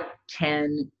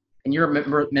 And you're a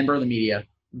member of the media,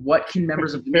 what can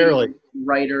members of the media,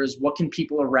 writers, what can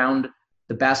people around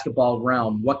the basketball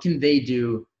realm, what can they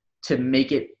do to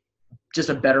make it just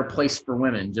a better place for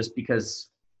women? Just because,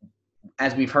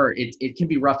 as we've heard, it can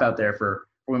be rough out there for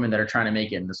women that are trying to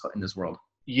make it in this world.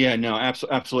 Yeah, no,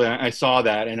 absolutely. I saw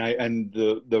that, and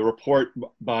the report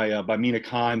by Mina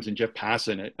Kimes and Jeff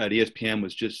Passan at ESPN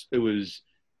was just it was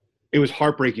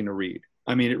heartbreaking to read.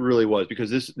 I mean, it really was, because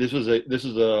this was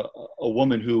a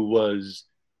woman who was,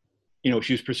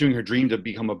 she was pursuing her dream to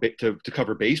become to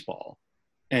cover baseball,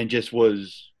 and just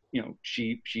was,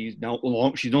 she's no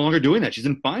longer doing that. She's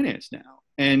in finance now,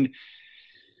 and.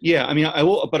 Yeah, I mean, I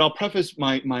will, but I'll preface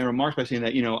my remarks by saying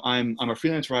that I'm a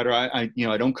freelance writer. I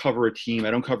don't cover a team. I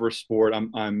don't cover a sport.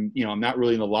 I'm not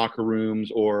really in the locker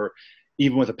rooms or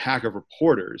even with a pack of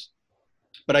reporters.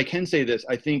 But I can say this: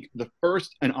 I think the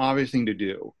first and obvious thing to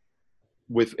do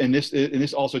and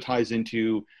this also ties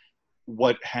into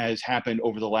what has happened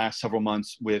over the last several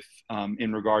months with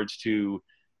in regards to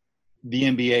the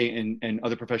NBA and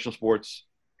other professional sports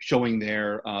showing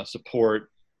their support,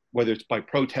 whether it's by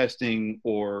protesting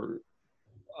or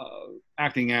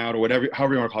acting out or whatever,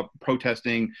 however you want to call it,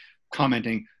 protesting,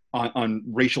 commenting on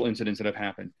racial incidents that have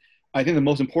happened. I think the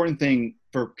most important thing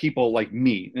for people like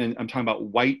me, and I'm talking about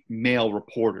white male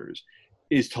reporters,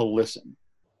 is to listen.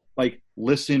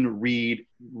 Listen, read,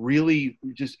 really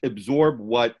just absorb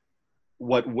what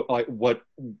what's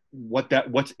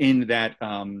in that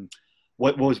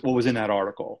what was in that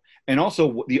article, and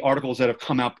also the articles that have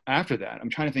come out after that. I'm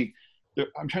trying to think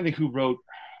who wrote.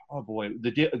 Oh boy,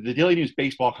 the Daily News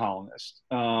baseball columnist.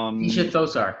 Isha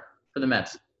Thosar for the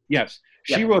Mets. Yes,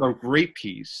 she wrote a great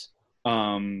piece.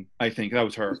 I think that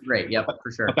was her. Great, yep,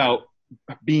 for sure. About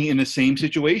being in the same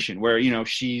situation where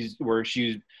she's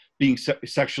being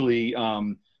sexually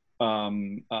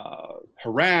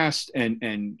harassed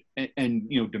and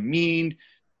demeaned.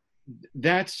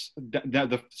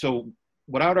 So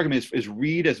what I would recommend is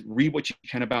read what you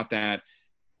can about that.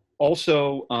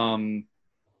 Also, and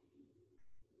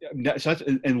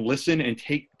listen and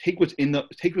take what's in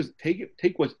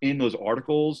those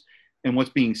articles and what's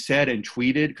being said and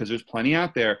tweeted, because there's plenty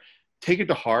out there. Take it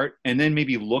to heart, and then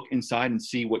maybe look inside and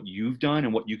see what you've done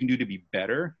and what you can do to be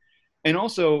better. And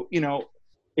also,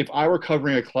 if I were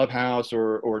covering a clubhouse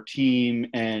or team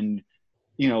and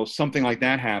something like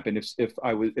that happened, if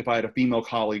I had a female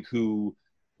colleague who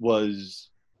was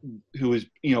the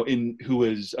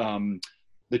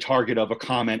target of a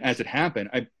comment as it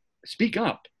happened, I speak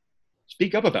up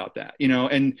about that,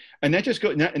 and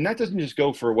that doesn't just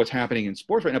go for what's happening in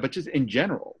sports right now, but just in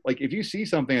general. Like, if you see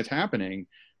something that's happening,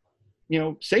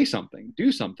 say something,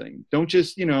 do something. Don't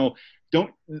just, the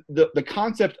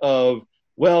concept of,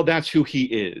 well, that's who he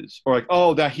is, or like,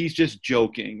 oh, that he's just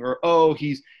joking, or, oh,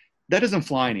 that doesn't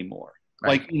fly anymore.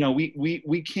 Right. Like,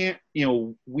 we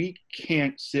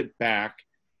can't sit back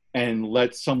and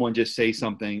let someone just say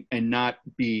something and not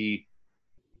be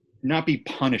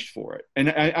punished for it.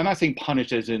 And I'm not saying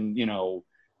punished as in,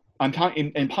 I'm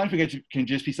talking, and punishment can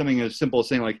just be something as simple as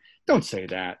saying, like, don't say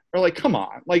that, or like, come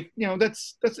on, like,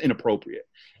 that's inappropriate.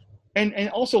 And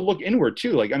also look inward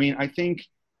too. Like, I mean, I think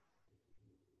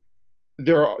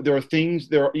there are things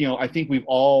there. I think we've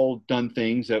all done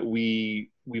things that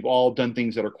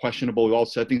are questionable. We've all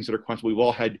said things that are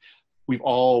questionable. We've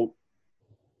all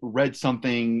read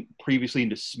something previously and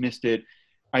dismissed it.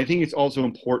 I think it's also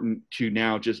important to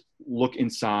now just look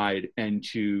inside and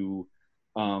to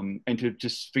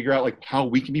just figure out, like, how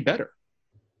we can be better.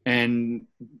 And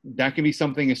that can be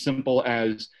something as simple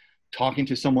as talking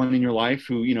to someone in your life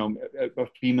who, a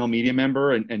female media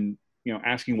member, and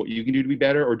asking what you can do to be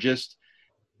better, or just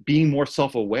being more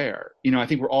self-aware. I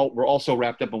think we're all so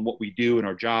wrapped up in what we do in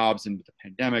our jobs and with the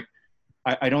pandemic.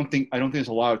 I don't think there's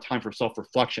a lot of time for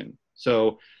self-reflection.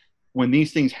 So when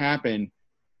these things happen,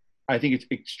 I think it's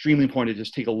extremely important to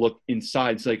just take a look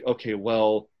inside. It's like, okay,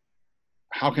 well,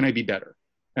 how can I be better?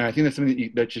 And I think that's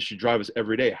something that just should drive us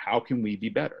every day. How can we be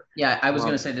better? Yeah, I was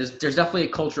going to say there's definitely a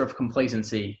culture of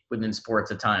complacency within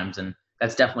sports at times, and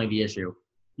that's definitely the issue.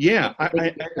 Yeah,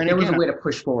 if there was a way to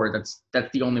push forward,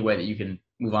 that's the only way that you can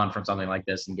move on from something like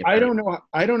this and get better. I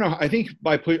don't know. I think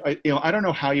I don't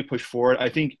know how you push forward. I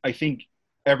think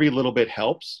every little bit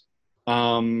helps.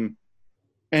 And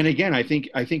again, I think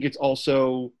it's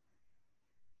also,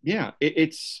 yeah,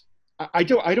 I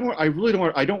don't want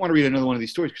to read another one of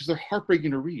these stories, because they're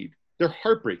heartbreaking to read. They're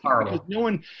heartbreaking. Horrible.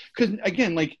 Because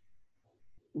again, like,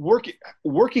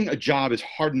 working a job is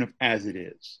hard enough as it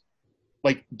is.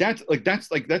 That's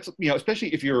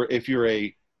especially if you're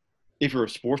a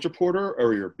sports reporter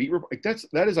or you're a beat reporter, like,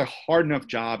 that is a hard enough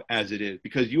job as it is,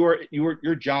 because your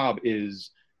job is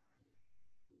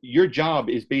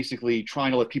basically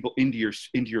trying to let people into your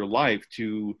life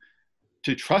to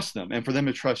trust them and for them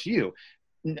to trust you.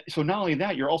 So not only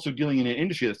that, you're also dealing in an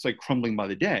industry that's like crumbling by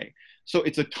the day. So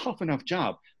it's a tough enough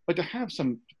job, but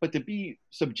to be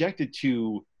subjected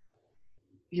to,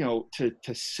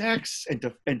 to sex and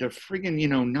to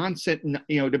friggin', nonsense,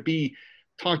 to be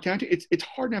talked down to, it's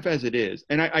hard enough as it is.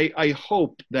 And I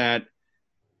hope that,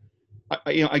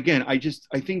 again, I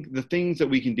think the things that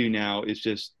we can do now is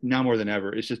just, now more than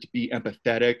ever, is just to be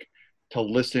empathetic, to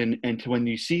listen, and to, when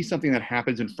you see something that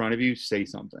happens in front of you, say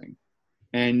something.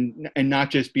 And not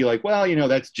just be like, well,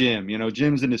 that's Jim.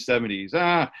 Jim's in his 70s.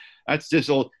 That's just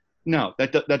old. No,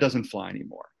 that doesn't fly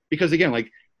anymore. Because again,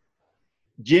 like,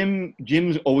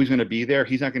 Jim's always going to be there.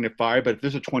 He's not going to get fired. But if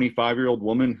there's a 25-year-old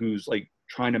woman who's like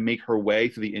trying to make her way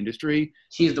through the industry,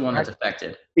 she's the one that's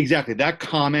affected. Exactly. That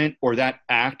comment or that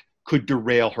act could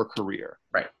derail her career.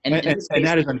 Right. And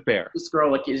that is unfair. This girl,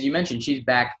 like, as you mentioned, she's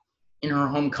back in her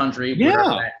home country, yeah,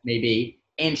 wherever that may be,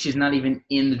 and she's not even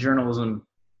in the journalism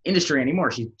industry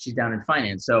anymore. She's down in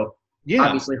finance. So yeah,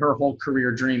 obviously her whole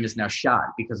career dream is now shot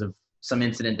because of some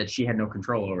incident that she had no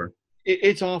control over.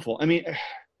 It's awful. I mean,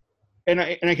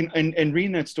 and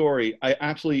reading that story, I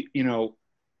absolutely, it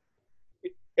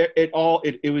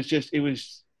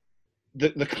was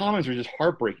the comments were just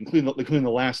heartbreaking, including the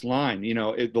last line,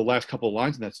 the last couple of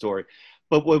lines in that story.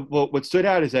 but what stood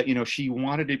out is that,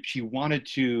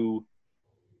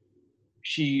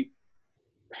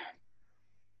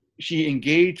 she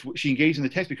engaged in the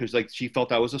text because like she felt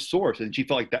that was a source, and she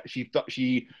felt like that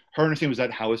her understanding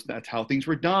was that's how things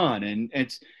were done, and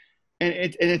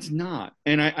it's not.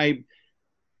 And I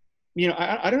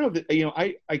don't know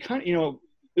if I kind of,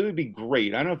 it would be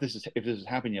great. I don't know if this has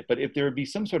happened yet, but if there would be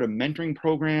some sort of mentoring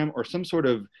program or some sort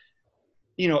of,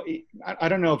 I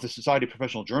don't know if the Society of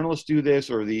Professional Journalists do this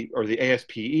or the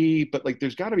ASPE, but like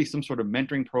there's got to be some sort of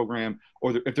mentoring program,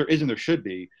 or if there isn't, there should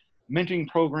be mentoring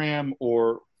program,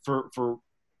 or for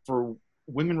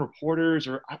women reporters,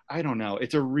 or I don't know.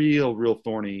 It's a real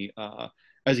thorny,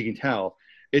 as you can tell.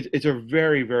 It's a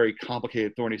very, very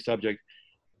complicated, thorny subject.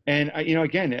 And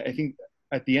again, I think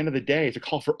at the end of the day, it's a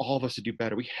call for all of us to do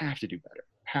better. We have to do better.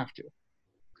 Have to.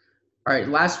 All right,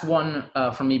 last one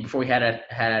from me before we head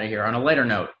out of here. On a lighter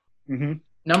note, mm-hmm.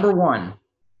 Number one,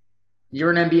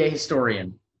 you're an NBA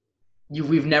historian.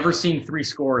 We've never seen 3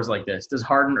 scorers like this. Does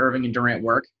Harden, Irving, and Durant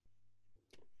work?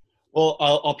 Well,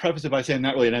 I'll preface it by saying I'm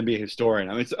not really an NBA historian.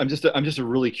 I mean, I'm just a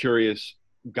really curious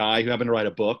guy who happened to write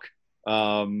a book.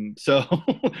 So,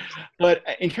 but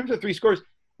in terms of 3 scores,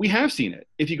 we have seen it.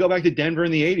 If you go back to Denver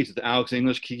in the 80s with Alex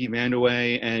English, Kiki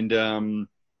Vandeweghe, and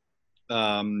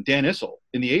Dan Issel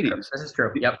in the 80s. Sure, this is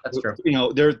true. Yep, that's true.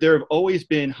 There have always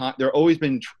been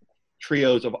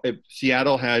trios of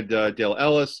Seattle had Dale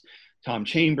Ellis, Tom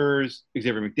Chambers,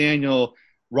 Xavier McDaniel,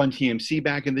 Run TMC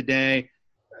back in the day.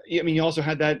 I mean, you also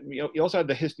had that. You also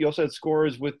had you also had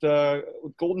scores with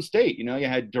Golden State. You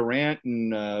had Durant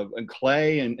and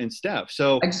Clay and Steph.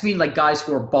 So I just mean like guys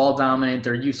who are ball dominant.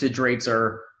 Their usage rates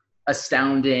are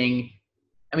astounding.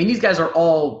 I mean, these guys are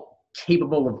all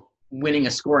capable of winning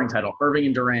a scoring title. Irving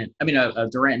and Durant.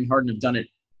 Durant and Harden have done it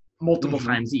multiple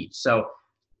times each. So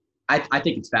I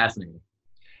think it's fascinating.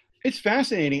 It's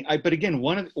fascinating. But again,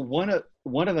 one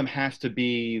of them has to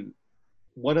be.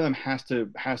 One of them has to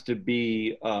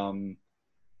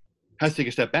take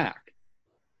a step back,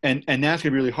 and that's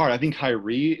gonna be really hard. I think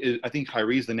Kyrie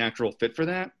is the natural fit for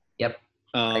that. Yep.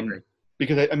 I agree.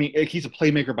 Because I mean, he's a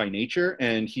playmaker by nature,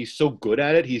 and he's so good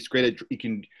at it. He's great at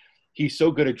he's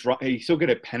so good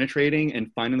at penetrating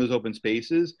and finding those open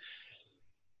spaces.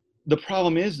 The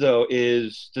problem is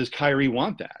does Kyrie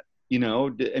want that?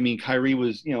 I mean, Kyrie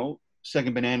was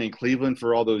second banana in Cleveland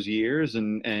for all those years,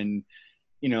 and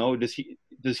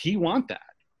does he want that?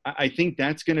 I think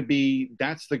that's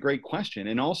the great question.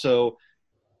 And also,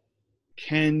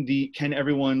 can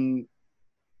everyone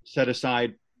set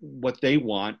aside what they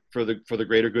want for the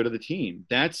greater good of the team?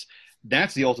 That's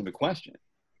the ultimate question.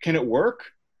 Can it work?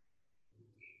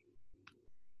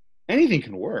 Anything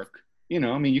can work. I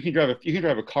mean, you can drive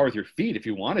a car with your feet if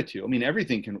you wanted to. I mean,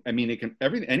 anything can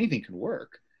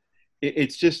work.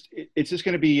 It's just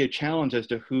going to be a challenge as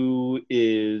to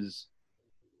who's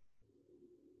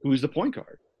the point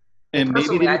guard. And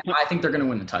personally, I think they're going to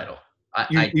win the title.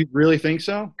 You really think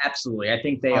so? Absolutely. I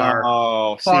think they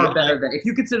are far better than – if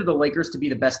you consider the Lakers to be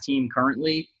the best team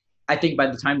currently, I think by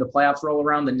the time the playoffs roll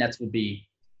around, the Nets will be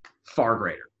far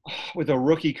greater. With a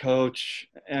rookie coach,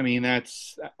 I mean,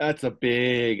 that's a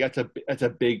big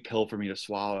pill for me to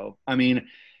swallow. I mean,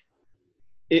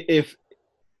 if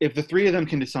the 3 of them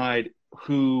can decide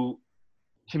who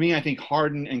 – to me, I think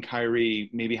Harden and Kyrie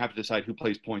maybe have to decide who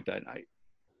plays point that night.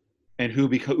 And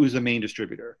who's the main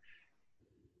distributor.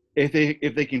 If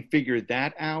they can figure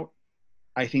that out,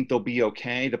 I think they'll be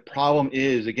okay. The problem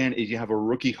is you have a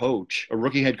rookie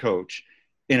head coach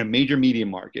in a major media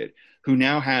market who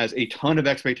now has a ton of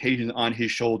expectations on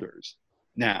his shoulders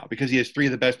now because he has 3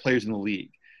 of the best players in the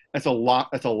league. That's a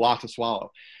lot to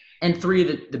swallow. And 3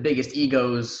 of the biggest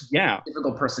egos,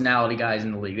 difficult personality guys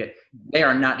in the league. They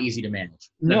are not easy to manage.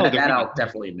 No, that I'll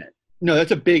definitely admit. No, that's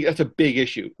a big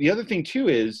issue. The other thing too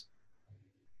is,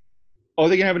 are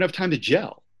they going to have enough time to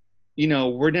gel?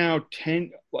 We're now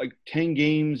 10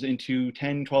 games into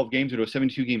 10, 12 games into a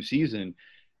 72-game season.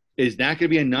 Is that going to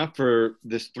be enough for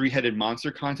this 3-headed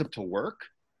monster concept to work?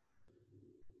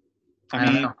 I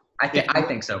don't know. I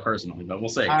think so personally, but we'll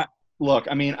see. Look,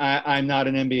 I mean, I'm not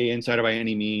an NBA insider by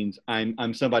any means.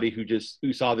 I'm somebody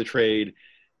who saw the trade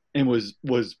and was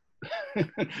was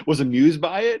amused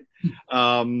by it.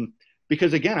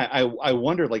 Because again, I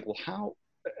wonder, like, well, how?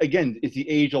 Again, it's the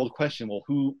age-old question. Well,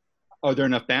 who are there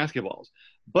enough basketballs?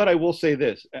 But I will say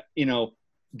this,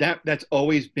 that has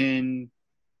always been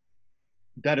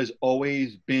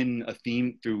a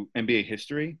theme through NBA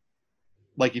history.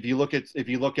 Like if you look at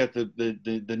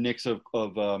the Knicks of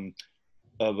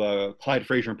Clyde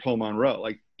Frazier and Paul Monroe,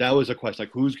 like that was a question,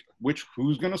 like who's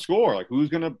going to score, like who's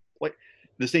going to like,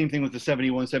 the same thing with the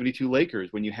 71-72 Lakers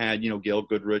when you had, Gail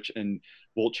Goodrich and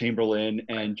Wilt Chamberlain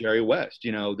and Jerry West.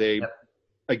 They,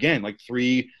 again, like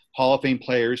 3 Hall of Fame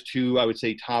players, 2, I would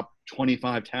say, top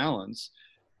 25 talents.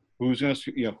 Who's going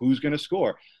to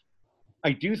score?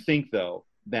 I do think, though,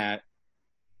 that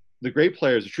the great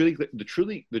players, the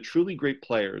truly great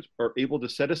players, are able to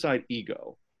set aside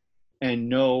ego and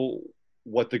know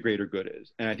what the greater good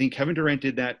is. And I think Kevin Durant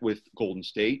did that with Golden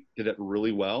State, did that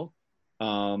really well.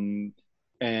 And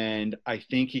I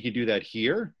think he could do that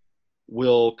here.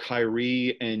 Will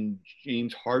Kyrie and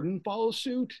James Harden follow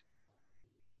suit?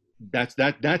 That's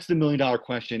the $1 million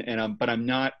question. And that's a $1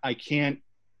 million question.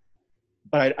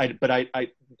 But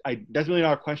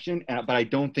I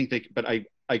don't think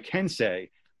I can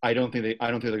say, I don't think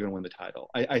they're going to win the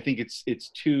title. I think it's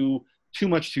too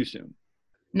much too soon.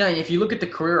 No, if you look at the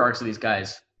career arcs of these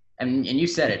guys, and you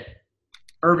said it,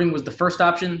 Irving was the first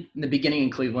option in the beginning in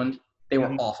Cleveland. They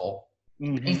were awful.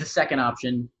 Mm-hmm. He's the second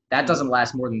option. That doesn't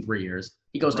last more than 3 years.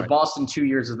 He goes to Boston 2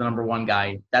 years as the number 1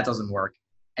 guy. That doesn't work.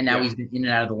 And now he's been in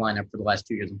and out of the lineup for the last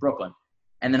 2 years in Brooklyn.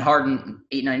 And then Harden,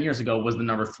 8-9 years ago, was the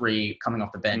number 3 coming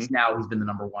off the bench. Mm-hmm. Now he's been the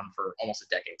number 1 for almost a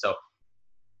decade. So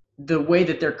the way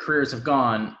that their careers have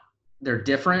gone, they're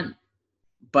different,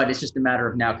 but it's just a matter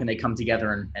of now can they come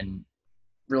together and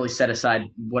really set aside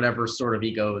whatever sort of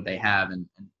ego they have and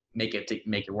make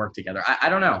it work together. I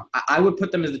don't know. I would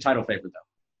put them as the title favorite, though.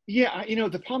 Yeah,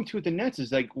 the problem too with the Nets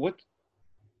is what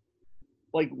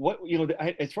as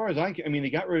far as they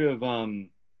got rid of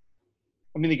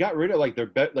like their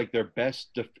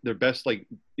best like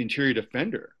interior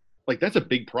defender. Like that's a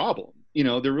big problem.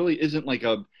 There really isn't like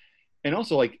a. And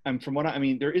also, like,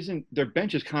 there isn't. Their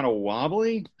bench is kind of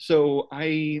wobbly, so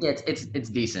it's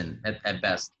decent at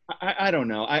best. I don't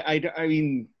know. I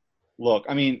mean, look.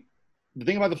 I mean, the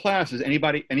thing about the playoffs is any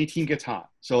team gets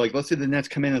hot. So, like, let's say the Nets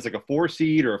come in as like a 4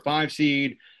 seed or a 5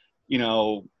 seed.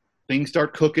 Things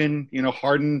start cooking.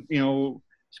 Harden,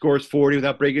 scores 40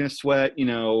 without breaking a sweat.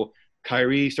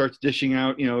 Kyrie starts dishing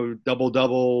out, double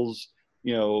doubles.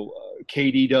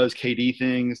 KD does KD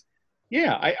things.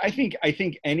 Yeah, I think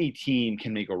any team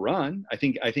can make a run. I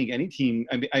think any team.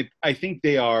 I think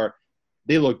they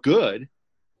look good,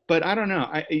 but I don't know.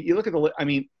 You look at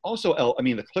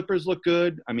the Clippers look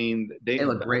good. They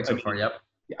look great so far. Yep.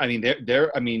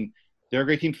 They're a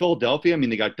great team. Philadelphia.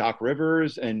 They got Doc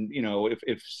Rivers, and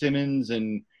if Simmons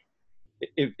and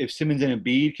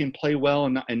Embiid can play well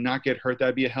and not get hurt,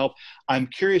 that'd be a help. I'm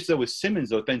curious though with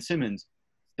Simmons, Ben Simmons,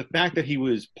 the fact that he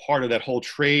was part of that whole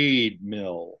trade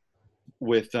mill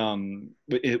with Harden,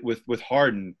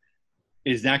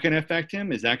 is that going to affect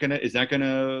him? Is that going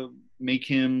to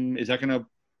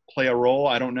play a role?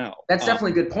 I don't know. That's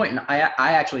definitely a good point. And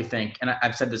I actually think, and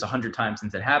I've said this 100 times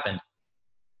since it happened,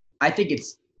 I think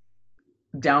it's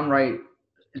downright,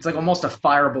 it's like almost a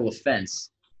fireable offense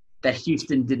that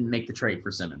Houston didn't make the trade for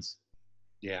Simmons.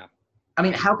 Yeah.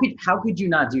 How could you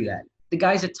not do that? The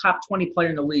guy's a top 20 player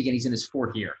in the league and he's in his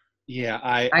 4th year. Yeah,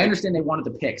 I understand they wanted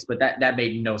the picks, but that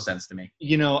made no sense to me.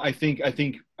 I think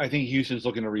Houston's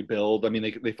looking to rebuild.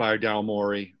 They fired Daryl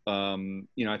Morey. I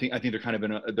think they're kind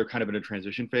of in a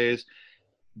transition phase.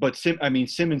 But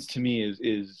Simmons to me is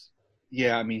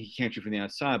he can't shoot from the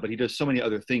outside, but he does so many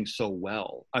other things so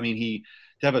well. To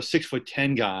have a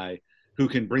 6'10" guy who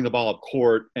can bring the ball up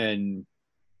court and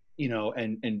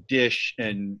dish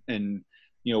and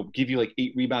give you like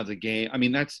 8 rebounds a game.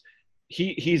 That's.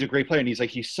 He's a great player, and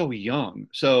he's so young.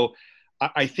 So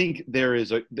I think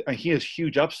he has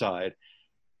huge upside.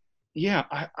 Yeah,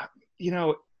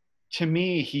 to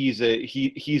me he's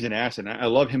an asset. I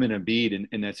love him and Embiid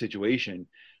in that situation.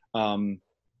 And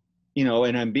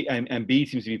Embiid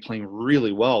seems to be playing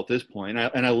really well at this point.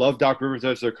 And I love Doc Rivers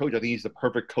as their coach. I think he's the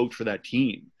perfect coach for that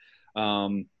team.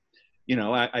 I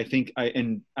think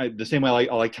the same way I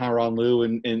like Tyronn Lue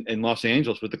in Los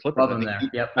Angeles with the Clippers. Love him there.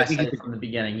 Yep, I said it from the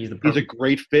beginning. He's a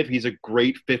great fit. He's a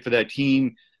great fit for that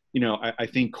team. I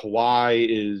think Kawhi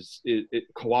is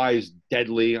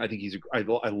deadly. I think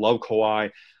I love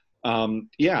Kawhi.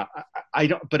 I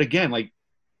don't. But again, like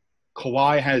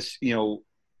Kawhi has,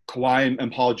 Kawhi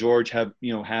and Paul George have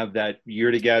that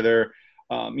year together.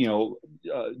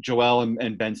 Joel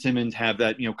and Ben Simmons have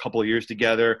that couple of years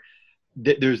together.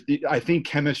 I think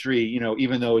chemistry,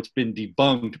 even though it's been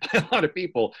debunked by a lot of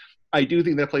people, I do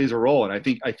think that plays a role. And I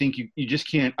think you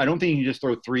just can't. I don't think you can just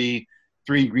throw three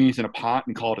ingredients in a pot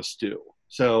and call it a stew.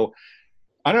 So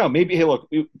I don't know. Maybe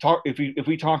if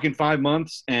we talk in 5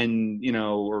 months and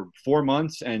or 4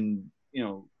 months and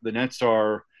the Nets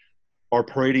are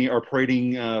parading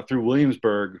through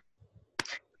Williamsburg.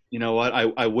 You know what?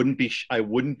 I wouldn't be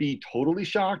totally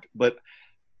shocked, but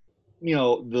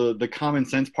the common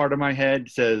sense part of my head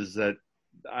says that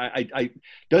I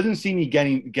doesn't see me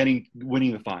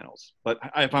winning the finals. But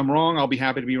if I'm wrong, I'll be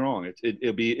happy to be wrong.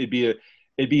 It'd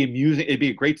be amusing. It'd be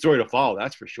a great story to follow.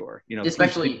 That's for sure.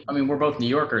 Especially, I mean, we're both New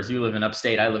Yorkers. You live in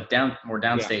upstate. I live more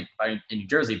downstate in New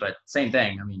Jersey, but same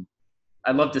thing. I mean,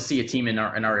 I'd love to see a team in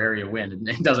our area win.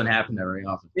 It doesn't happen very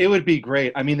often. It would be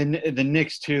great. I mean, the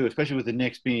Knicks too, especially with the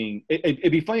Knicks being.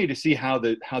 It'd be funny to see how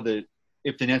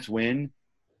if the Nets win,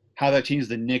 how that changes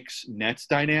the Knicks-Nets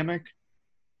dynamic.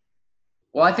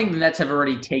 Well, I think the Nets have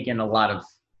already taken a lot of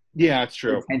it's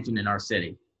true attention in our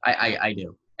city. I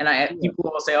do, and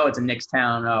people will say, "Oh, it's a Knicks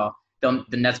town. Oh,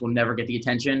 the Nets will never get the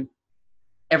attention."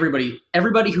 Everybody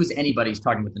who's anybody's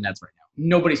talking about the Nets right now.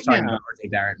 Nobody's talking about R.J.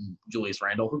 Barrett and Julius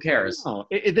Randle. Who cares? No,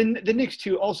 the Knicks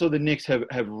too. Also, the Knicks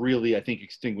have really, I think,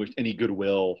 extinguished any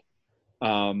goodwill.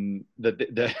 Any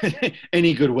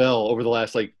goodwill over the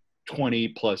last 20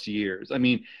 plus years. I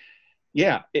mean,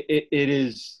 it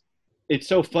is. It's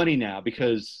so funny now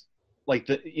because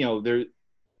the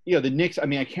Knicks. I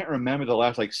mean, I can't remember the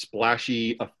last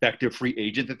splashy, effective free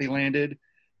agent that they landed,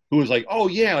 who was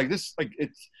it's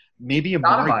maybe a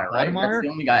Stoudemire, right? That's the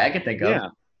only guy I could think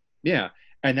of. Yeah,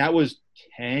 and that was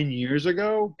 10 years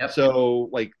ago. Yep.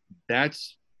 So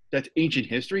that's ancient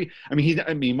history. I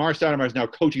mean, Mark Stoudemire is now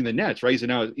coaching the Nets, right?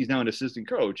 So he's now an assistant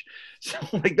coach. So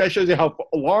that shows you how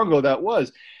long ago that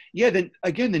was. Yeah. Then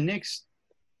again, the Knicks.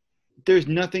 There's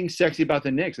nothing sexy about the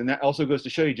Knicks, and that also goes to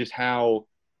show you just how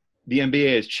the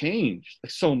NBA has changed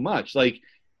so much. It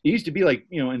used to be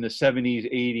in the 70s,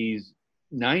 80s,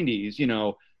 90s.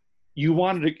 You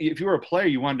wanted to, if you were a player,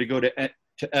 you wanted to go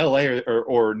to LA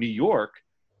or New York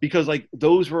because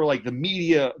those were the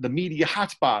media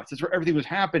hotspots. That's where everything was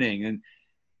happening. And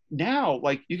now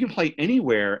you can play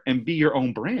anywhere and be your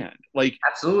own brand.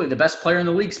 Absolutely, the best player in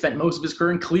the league spent most of his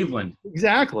career in Cleveland.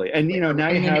 Exactly, and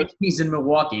now he's in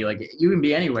Milwaukee. You can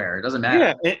be anywhere. It doesn't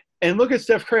matter. Yeah, and look at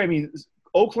Steph Curry. I mean,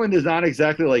 Oakland is not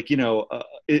exactly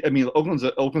I mean, Oakland's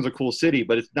a cool city,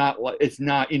 but it's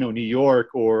not New York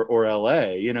or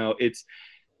LA.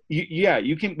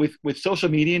 You can with social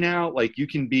media now, you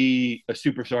can be a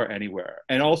superstar anywhere,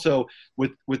 and also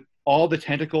with all the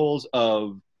tentacles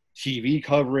of TV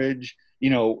coverage,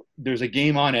 there's a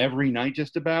game on every night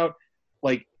just about.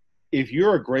 If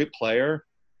you're a great player,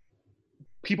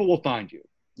 people will find you.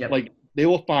 Yep. They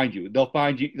will find you. They'll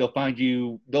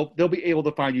be able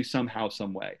to find you somehow,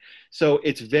 some way. So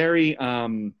it's very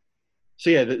so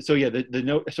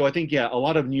I think a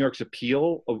lot of New York's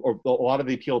appeal or a lot of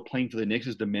the appeal of playing for the Knicks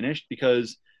is diminished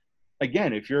because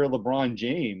again, if you're LeBron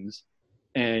James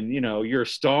and you're a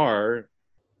star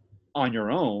on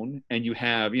your own and you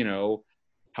have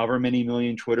however many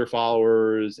million Twitter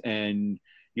followers and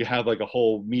you have a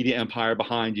whole media empire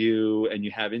behind you and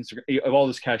you have Instagram, you have all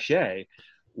this cachet,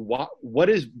 what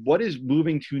is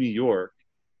moving to New York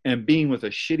and being with a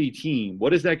shitty team,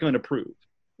 what is that going to prove?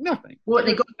 Nothing. Well,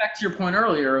 it goes back to your point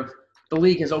earlier of the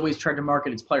league has always tried to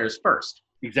market its players first.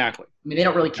 Exactly. I mean, they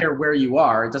don't really care where you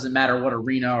are. It doesn't matter what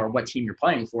arena or what team you're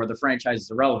playing for. The franchise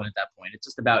is irrelevant at that point. It's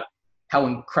just about how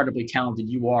incredibly talented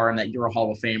you are and that you're a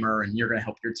Hall of Famer and you're going to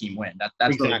help your team win. That's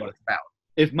exactly really what it's about.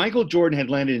 If Michael Jordan had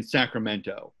landed in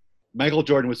Sacramento, Michael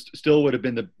Jordan still would have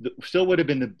been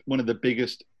one of the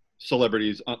biggest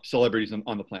celebrities on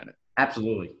the planet.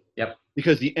 Absolutely. Yep.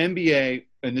 Because the NBA,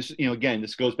 and this, again,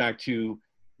 this goes back to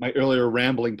my earlier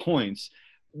rambling points.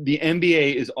 The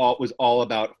NBA was all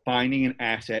about finding an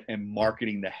asset and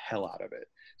marketing the hell out of it.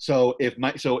 So if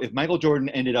Michael Jordan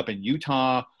ended up in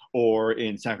Utah or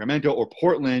in Sacramento or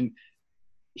Portland,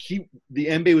 the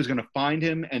NBA was going to find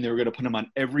him and they were going to put him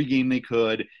on every game they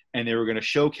could, and they were going to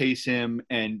showcase him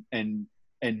and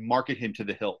market him to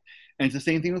the hilt. And it's the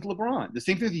same thing with LeBron. The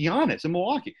same thing with Giannis in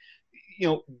Milwaukee.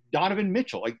 Donovan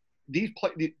Mitchell.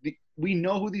 We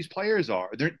know who these players are.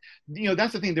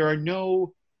 That's the thing. There are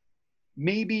no.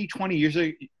 Maybe 20 years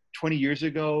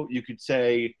ago, you could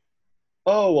say,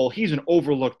 "Oh, well, he's an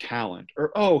overlooked talent,"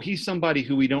 or "Oh, he's somebody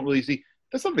who we don't really see."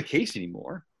 That's not the case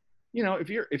anymore. If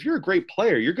you're a great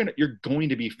player, you're going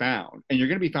to be found, and you're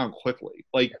going to be found quickly.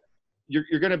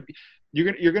 You're going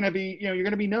to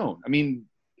be known. I mean,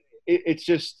 it's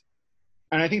just,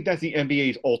 and I think that's the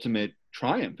NBA's ultimate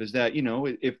triumph is that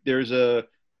if there's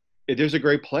a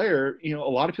great player, a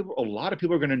lot of people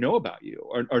are going to know about you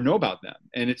or know about them,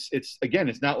 and it's again,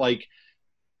 it's not like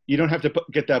you don't have to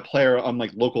get that player on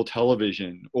local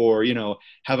television or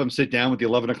have them sit down with the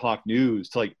 11 o'clock news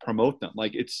to promote them.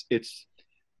 It's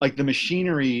the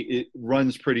machinery, it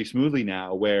runs pretty smoothly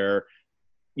now where,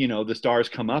 the stars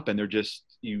come up and they're just,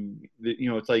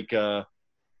 it's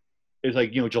it's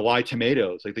like, July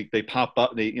tomatoes. Like they pop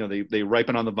up, they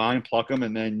ripen on the vine, pluck them,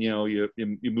 and then, you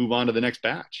move on to the next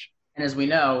batch. And as we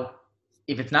know,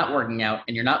 if it's not working out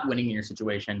and you're not winning in your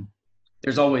situation,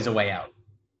 there's always a way out.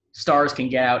 Stars can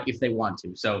get out if they want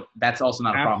to. So that's also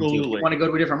not a problem too. If you want to go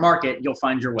to a different market, you'll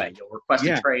find your way. You'll request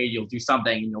a trade, you'll do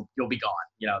something, and you'll be gone.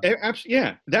 Absolutely.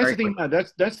 Yeah. That's the thing.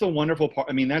 That's the wonderful part.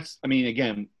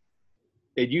 Again,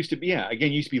 it used to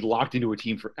be locked into a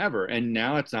team forever, and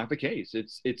now it's not the case. It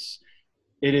is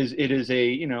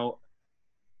a,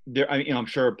 I'm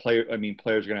sure players are going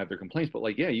to have their complaints,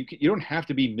 but you don't have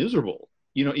to be miserable.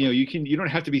 You don't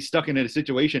have to be stuck in a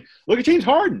situation. Look at James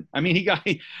Harden.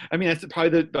 That's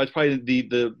probably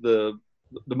the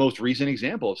most recent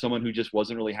example of someone who just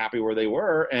wasn't really happy where they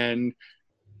were, and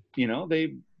he was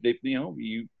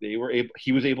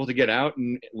able to get out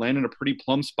and land in a pretty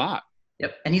plum spot.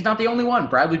 Yep, and he's not the only one.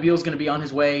 Bradley Beal's going to be on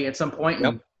his way at some point,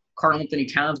 and Karl Anthony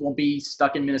Towns won't be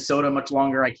stuck in Minnesota much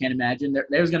longer. I can't imagine.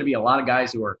 There's going to be a lot of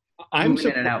guys who are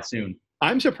moving in and out soon.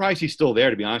 I'm surprised he's still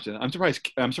there, to be honest with you.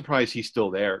 I'm surprised he's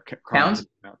still there. Towns?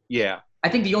 Yeah. I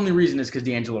think the only reason is because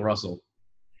D'Angelo Russell.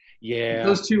 Yeah. If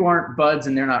those two aren't buds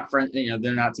and they're not friends,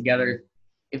 they're not together.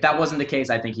 If that wasn't the case,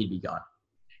 I think he'd be gone.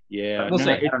 Yeah. But we'll see.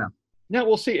 I don't know. No,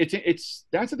 we'll see. It's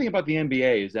that's the thing about the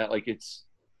NBA is that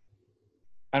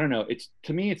I don't know.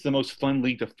 To me, it's the most fun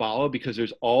league to follow because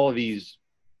there's all of these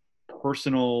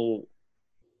personal,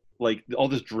 all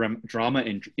this drama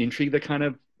and intrigue that kind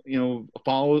of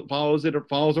follows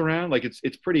around.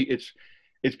 It's pretty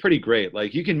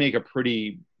great. You can make a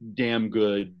pretty damn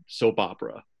good soap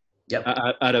opera. Yep.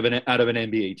 Out of an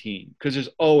NBA team because there's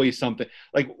always something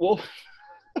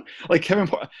Kevin.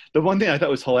 The one thing I thought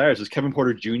was hilarious was Kevin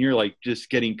Porter Jr. Just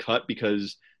getting cut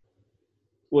because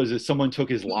someone took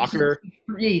his locker?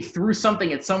 He threw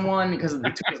something at someone because they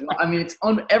took his. It's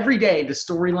on every day. The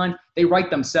storyline they write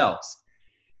themselves.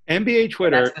 NBA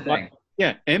Twitter. That's the thing.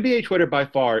 Yeah, NBA Twitter by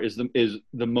far is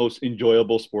the most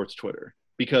enjoyable sports Twitter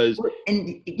because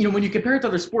when you compare it to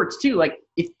other sports too,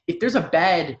 if there's a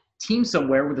bad team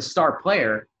somewhere with a star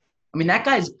player, that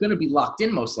guy's going to be locked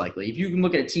in most likely. If you can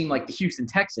look at a team like the Houston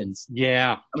Texans,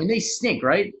 they stink,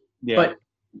 right? Yeah. But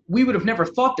we would have never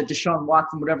thought that Deshaun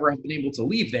Watson would ever have been able to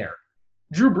leave there.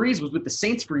 Drew Brees was with the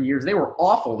Saints for years. They were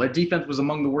awful. Their defense was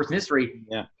among the worst in history.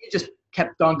 Yeah. It just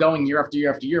kept on going year after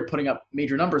year after year, putting up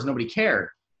major numbers. Nobody cared.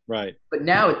 Right. But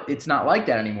now it's not like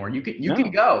that anymore. You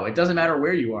can go. It doesn't matter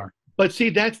where you are. But see,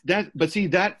 that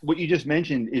what you just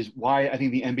mentioned is why I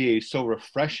think the NBA is so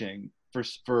refreshing for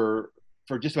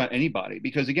just about anybody.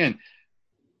 Because again,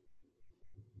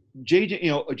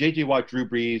 JJ Watt, Drew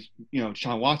Brees,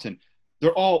 Sean Watson,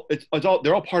 they're all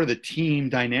part of the team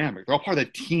dynamic. They're all part of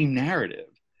the team narrative.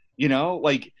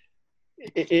 That's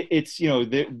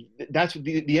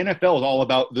the NFL is all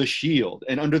about the shield,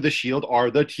 and under the shield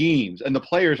are the teams, and the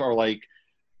players are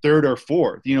third or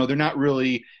fourth. They're not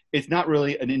really. It's not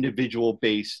really an individual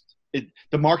based.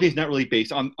 The market is not really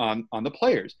based on the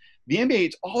players. The NBA,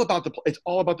 it's all about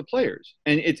the players,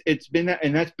 and it's been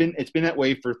that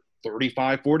way for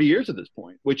 35, 40 years at this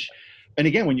point. And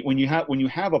again, when you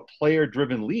have a player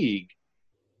driven league,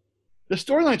 the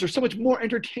storylines are so much more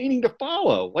entertaining to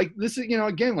follow. This is,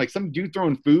 again, some dude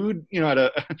throwing food,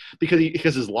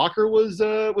 because his locker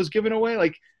was given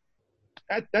away.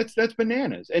 That's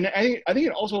bananas. And I think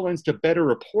it also lends to better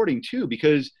reporting too,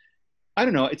 because I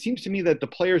don't know, it seems to me that the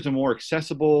players are more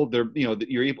accessible. They're,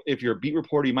 you're able, if you're a beat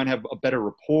reporter, you might have a better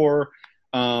rapport.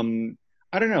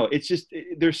 I don't know. It's just,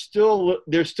 there's still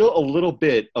a little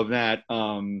bit of that,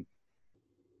 of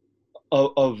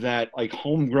that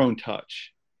homegrown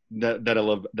touch that I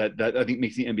love, that I think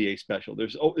makes the NBA special.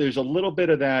 There's a little bit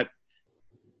of that,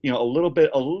 a little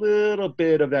bit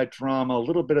of that drama, a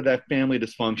little bit of that family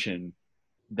dysfunction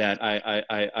that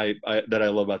I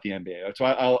love about the NBA. So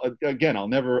I'll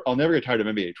never get tired of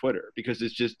NBA Twitter because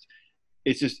it's just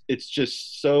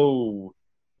so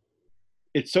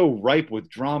ripe with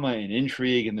drama and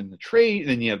intrigue, and then the trade,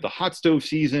 then you have the hot stove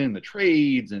season, the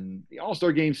trades, and the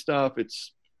All-Star game stuff.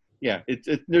 There's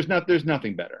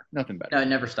nothing better. Nothing better. No, it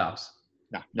never stops.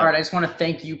 No, All right, I just want to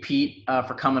thank you, Pete,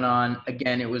 for coming on.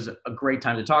 Again, it was a great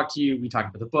time to talk to you. We talked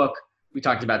about the book. We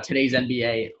talked about today's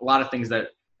NBA, a lot of things that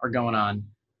are going on.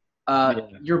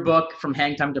 Your book, From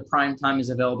Hang Time to Prime Time, is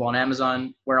available on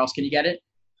Amazon. Where else can you get it?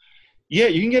 Yeah,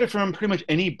 you can get it from pretty much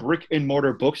any brick and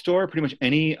mortar bookstore, pretty much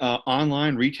any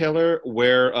online retailer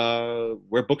where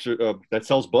books are that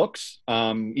sells books.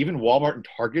 Even Walmart and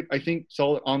Target, I think,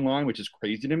 sell it online, which is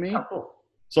crazy to me. Oh, cool.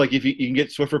 So if you can get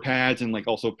Swiffer pads and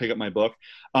also pick up my book.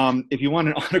 If you want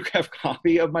an autographed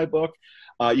copy of my book,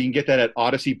 you can get that at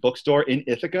Odyssey Bookstore in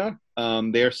Ithaca.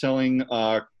 They're selling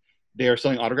They are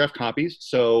selling autographed copies,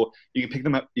 so you can pick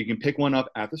them up. You can pick one up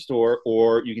at the store,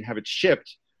 or you can have it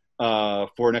shipped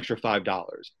for an extra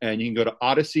 $5. And you can go to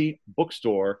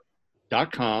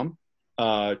odysseybookstore.com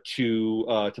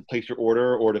to place your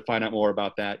order, or to find out more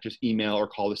about that. Just email or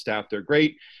call the staff; they're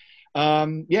great.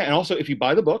 And also if you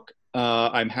buy the book,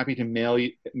 I'm happy to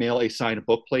mail a signed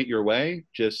book plate your way.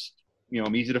 Just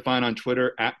I'm easy to find on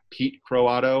Twitter at Pete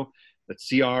Croatto. That's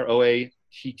CROATTO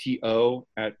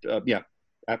at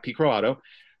Pete Croatto.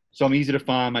 So I'm easy to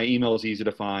find. My email is easy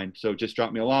to find. So just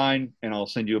drop me a line and I'll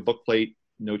send you a book plate,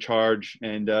 no charge.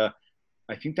 And I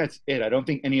think that's it. I don't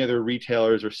think any other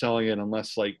retailers are selling it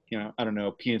unless I don't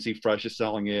know, PNC Fresh is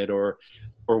selling it or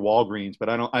Walgreens, but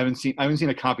I haven't seen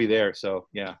a copy there. So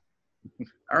yeah.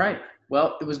 All right.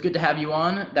 Well, it was good to have you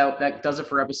on. That does it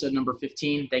for episode number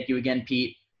 15. Thank you again,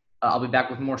 Pete. I'll be back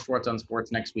with more Schwartz on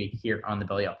Sports next week here on the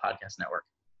Belly Up Podcast Network.